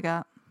 That's what I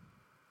got.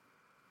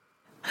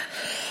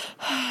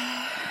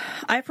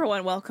 I, for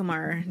one, welcome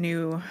our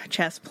new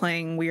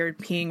chess-playing, weird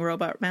peeing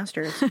robot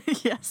masters.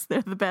 Yes,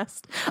 they're the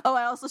best. Oh,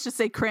 I also should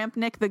say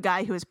Krampnik, the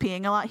guy who was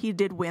peeing a lot, he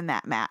did win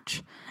that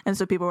match. And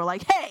so people were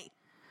like, hey,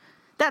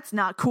 that's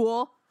not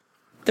cool.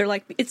 They're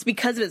like, it's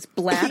because of his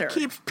bladder.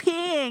 He keeps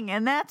peeing,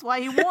 and that's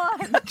why he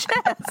won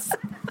chess.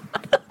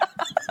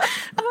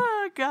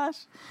 Oh,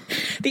 gosh.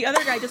 The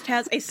other guy just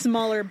has a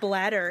smaller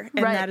bladder,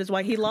 and that is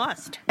why he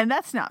lost. And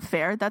that's not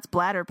fair. That's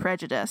bladder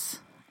prejudice.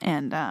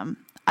 And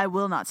I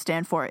will not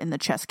stand for it in the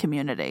chess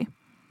community.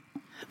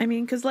 I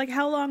mean, because, like,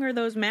 how long are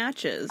those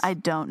matches? I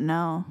don't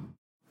know.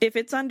 If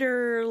it's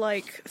under,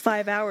 like,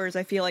 5 hours,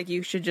 I feel like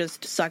you should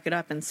just suck it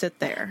up and sit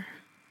there.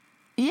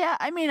 Yeah,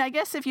 I mean, I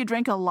guess if you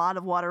drink a lot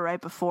of water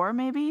right before,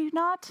 maybe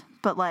not.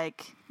 But,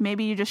 like,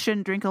 maybe you just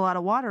shouldn't drink a lot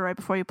of water right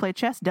before you play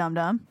chess,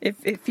 dum-dum.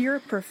 If you're a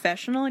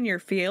professional in your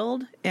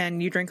field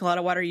and you drink a lot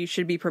of water, you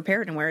should be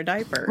prepared and wear a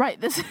diaper.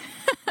 Right.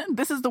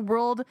 This is the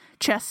World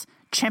Chess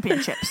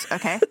Championships,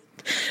 okay?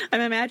 I'm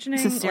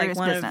imagining like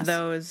one business. of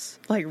those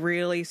like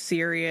really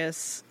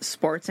serious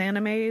sports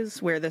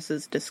animes where this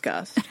is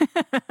discussed.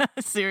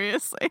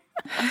 Seriously.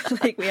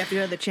 Like we have to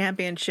go to the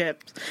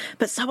championships,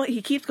 but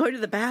he keeps going to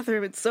the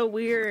bathroom. It's so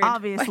weird.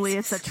 Obviously,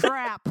 it's a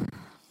trap.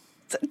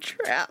 It's a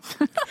trap.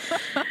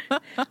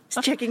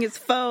 He's checking his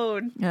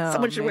phone. Oh,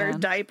 Someone should wear a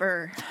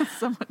diaper.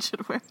 Someone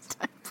should wear a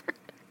diaper.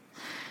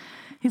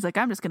 He's like,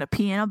 I'm just going to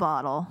pee in a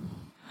bottle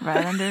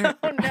right under,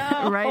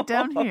 right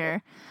down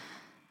here.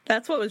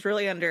 That's what was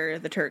really under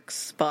the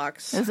Turk's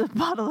box. There's a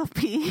bottle of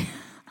pee.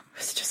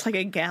 It's just like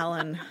a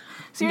gallon.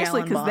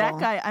 Seriously, because that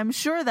guy, I'm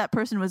sure that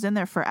person was in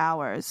there for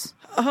hours.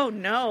 Oh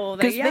no!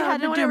 Because they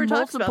had to do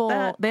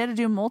multiple. They had to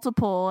do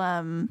multiple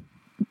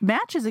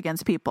matches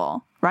against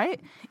people. Right?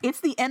 It's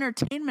the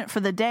entertainment for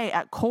the day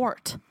at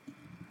court.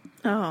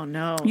 Oh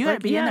no! You got to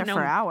be in there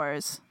for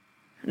hours.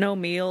 No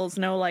meals,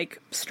 no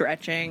like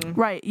stretching.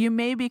 Right. You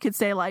maybe could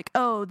say like,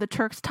 oh, the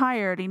Turk's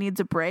tired. He needs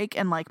a break,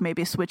 and like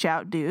maybe switch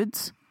out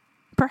dudes.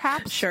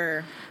 Perhaps.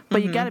 Sure.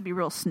 But you got to be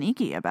real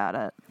sneaky about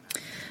it.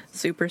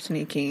 Super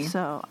sneaky.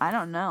 So, I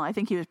don't know. I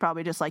think he was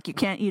probably just like, you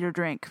can't eat or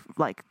drink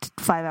like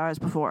 5 hours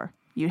before.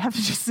 You have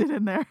to just sit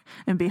in there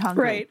and be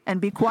hungry. Right. And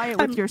be quiet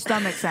with your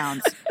stomach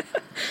sounds.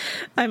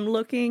 I'm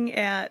looking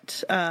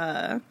at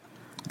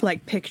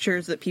like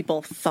pictures that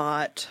people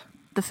thought.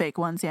 The fake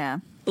ones, yeah.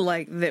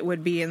 Like that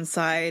would be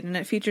inside, and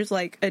it features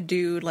like a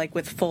dude like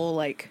with full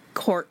like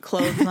court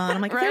clothes on.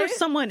 I'm like, Right? There's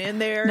someone in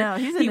there. No,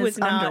 he was in his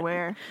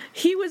underwear.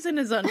 He was in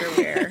his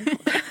underwear.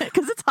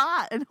 Because it's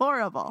hot and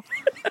horrible.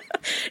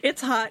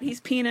 It's hot. He's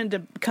peeing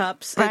into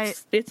cups.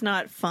 Right. It's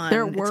not fun.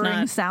 There are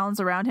whirring sounds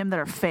around him that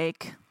are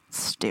fake.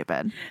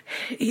 Stupid.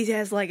 He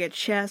has like a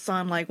chest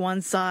on like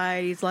one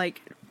side. He's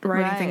like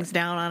writing things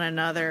down on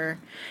another.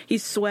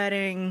 He's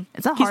sweating.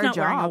 It's a hard He's not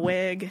job. wearing a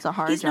wig. It's a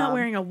hard He's job. not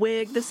wearing a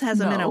wig. This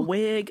has him in a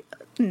wig.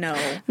 No.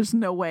 There's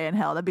no way in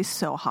hell. That'd be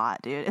so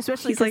hot, dude.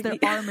 Especially because there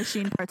are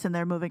machine parts in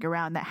there moving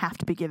around that have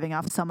to be giving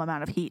off some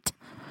amount of heat.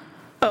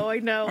 Oh, I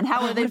know. And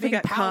how are they What if it being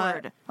got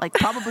powered? caught? Like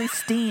probably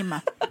steam.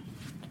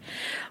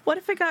 What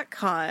if it got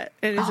caught?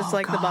 And it's just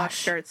like the box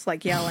starts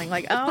like yelling,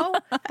 like, "Oh,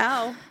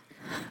 ow,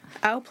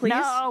 ow, please,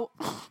 No,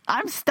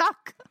 I'm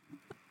stuck.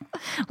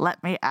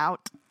 Let me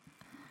out.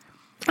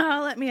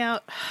 oh, let me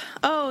out.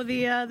 Oh,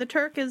 the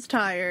Turk is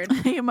tired,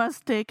 He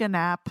must take a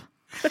nap,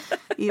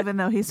 even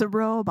though he's a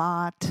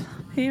robot."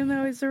 even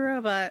though he's a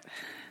robot.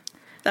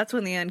 That's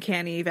when the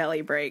uncanny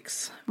valley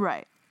breaks.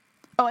 Right.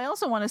 Oh, I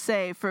also want to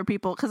say for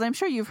people, because I'm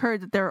sure you've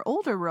heard that there are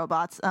older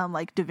robots,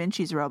 like Da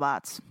Vinci's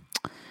robots.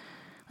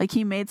 Like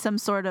he made some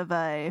sort of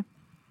a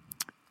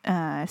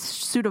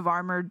suit of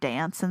armor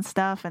dance and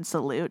stuff and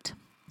salute.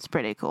 It's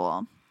pretty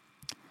cool.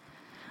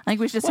 I think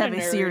we should just What have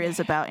a a nerd. series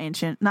about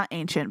not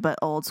ancient, but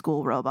old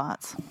school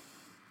robots.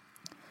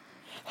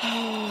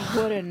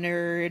 What a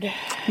nerd.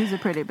 He's a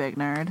pretty big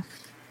nerd.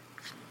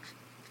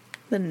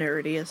 The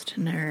nerdiest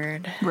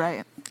nerd.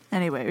 Right.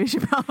 Anyway, we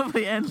should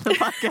probably end the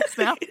podcast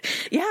now.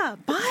 Yeah.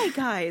 Bye,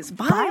 guys.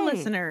 Bye,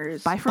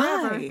 listeners. Bye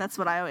forever. Bye. That's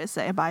what I always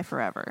say. Bye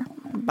forever.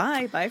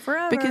 Bye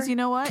forever. Because you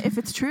know what? If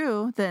it's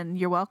true, then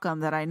you're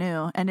welcome that I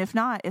knew. And if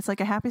not, it's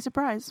like a happy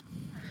surprise.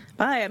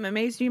 Bye. I'm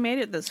amazed you made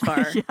it this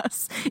far.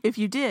 Yes. If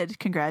you did,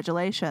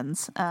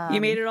 congratulations. You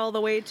made it all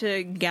the way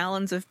to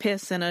gallons of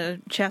piss in a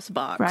chess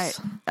box. Right.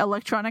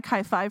 Electronic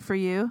high five for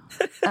you.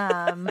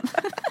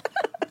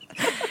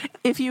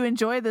 If you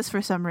enjoy this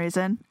for some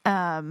reason,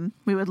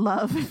 we would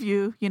love if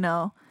you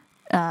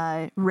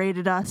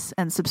rated us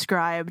and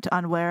subscribed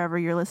on wherever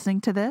you're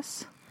listening to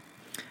this.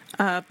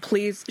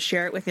 Please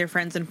share it with your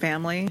friends and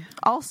family.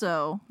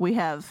 Also, we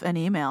have an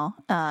email.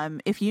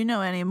 If you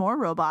know any more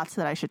robots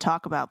that I should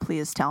talk about,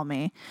 please tell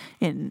me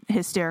in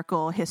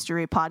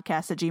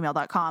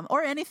hystericalhistorypodcast@gmail.com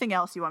or anything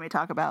else you want me to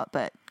talk about.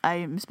 But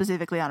I'm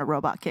specifically on a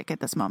robot kick at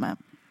this moment.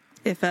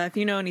 If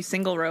you know any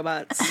single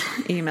robots,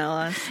 email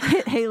us.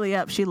 Hit Haley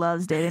up. She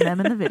loves dating them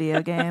in the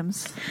video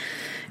games.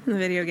 In the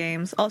video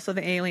games. Also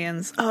the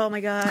aliens. Oh my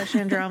gosh,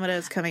 Andromeda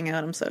is coming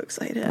out. I'm so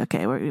excited.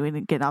 Okay, we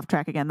didn't get off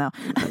track again, though.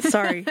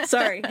 Sorry.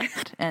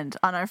 And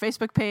on our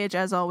Facebook page,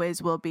 as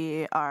always, will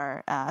be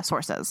our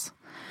sources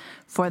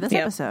for this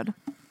episode.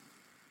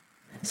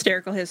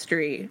 Hysterical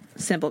History,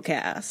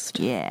 Simplecast.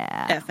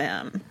 Yeah.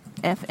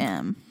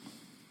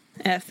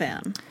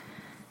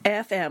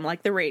 FM,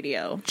 like the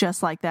radio.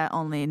 Just like that,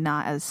 only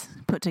not as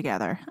put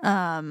together.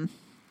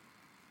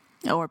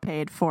 Or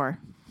paid for.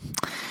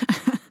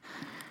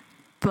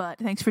 But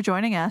thanks for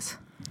joining us.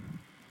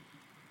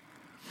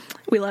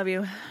 We love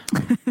you.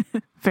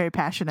 Very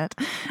passionate.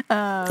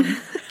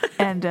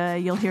 And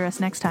you'll hear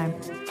us next time.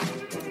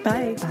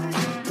 Bye.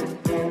 Bye.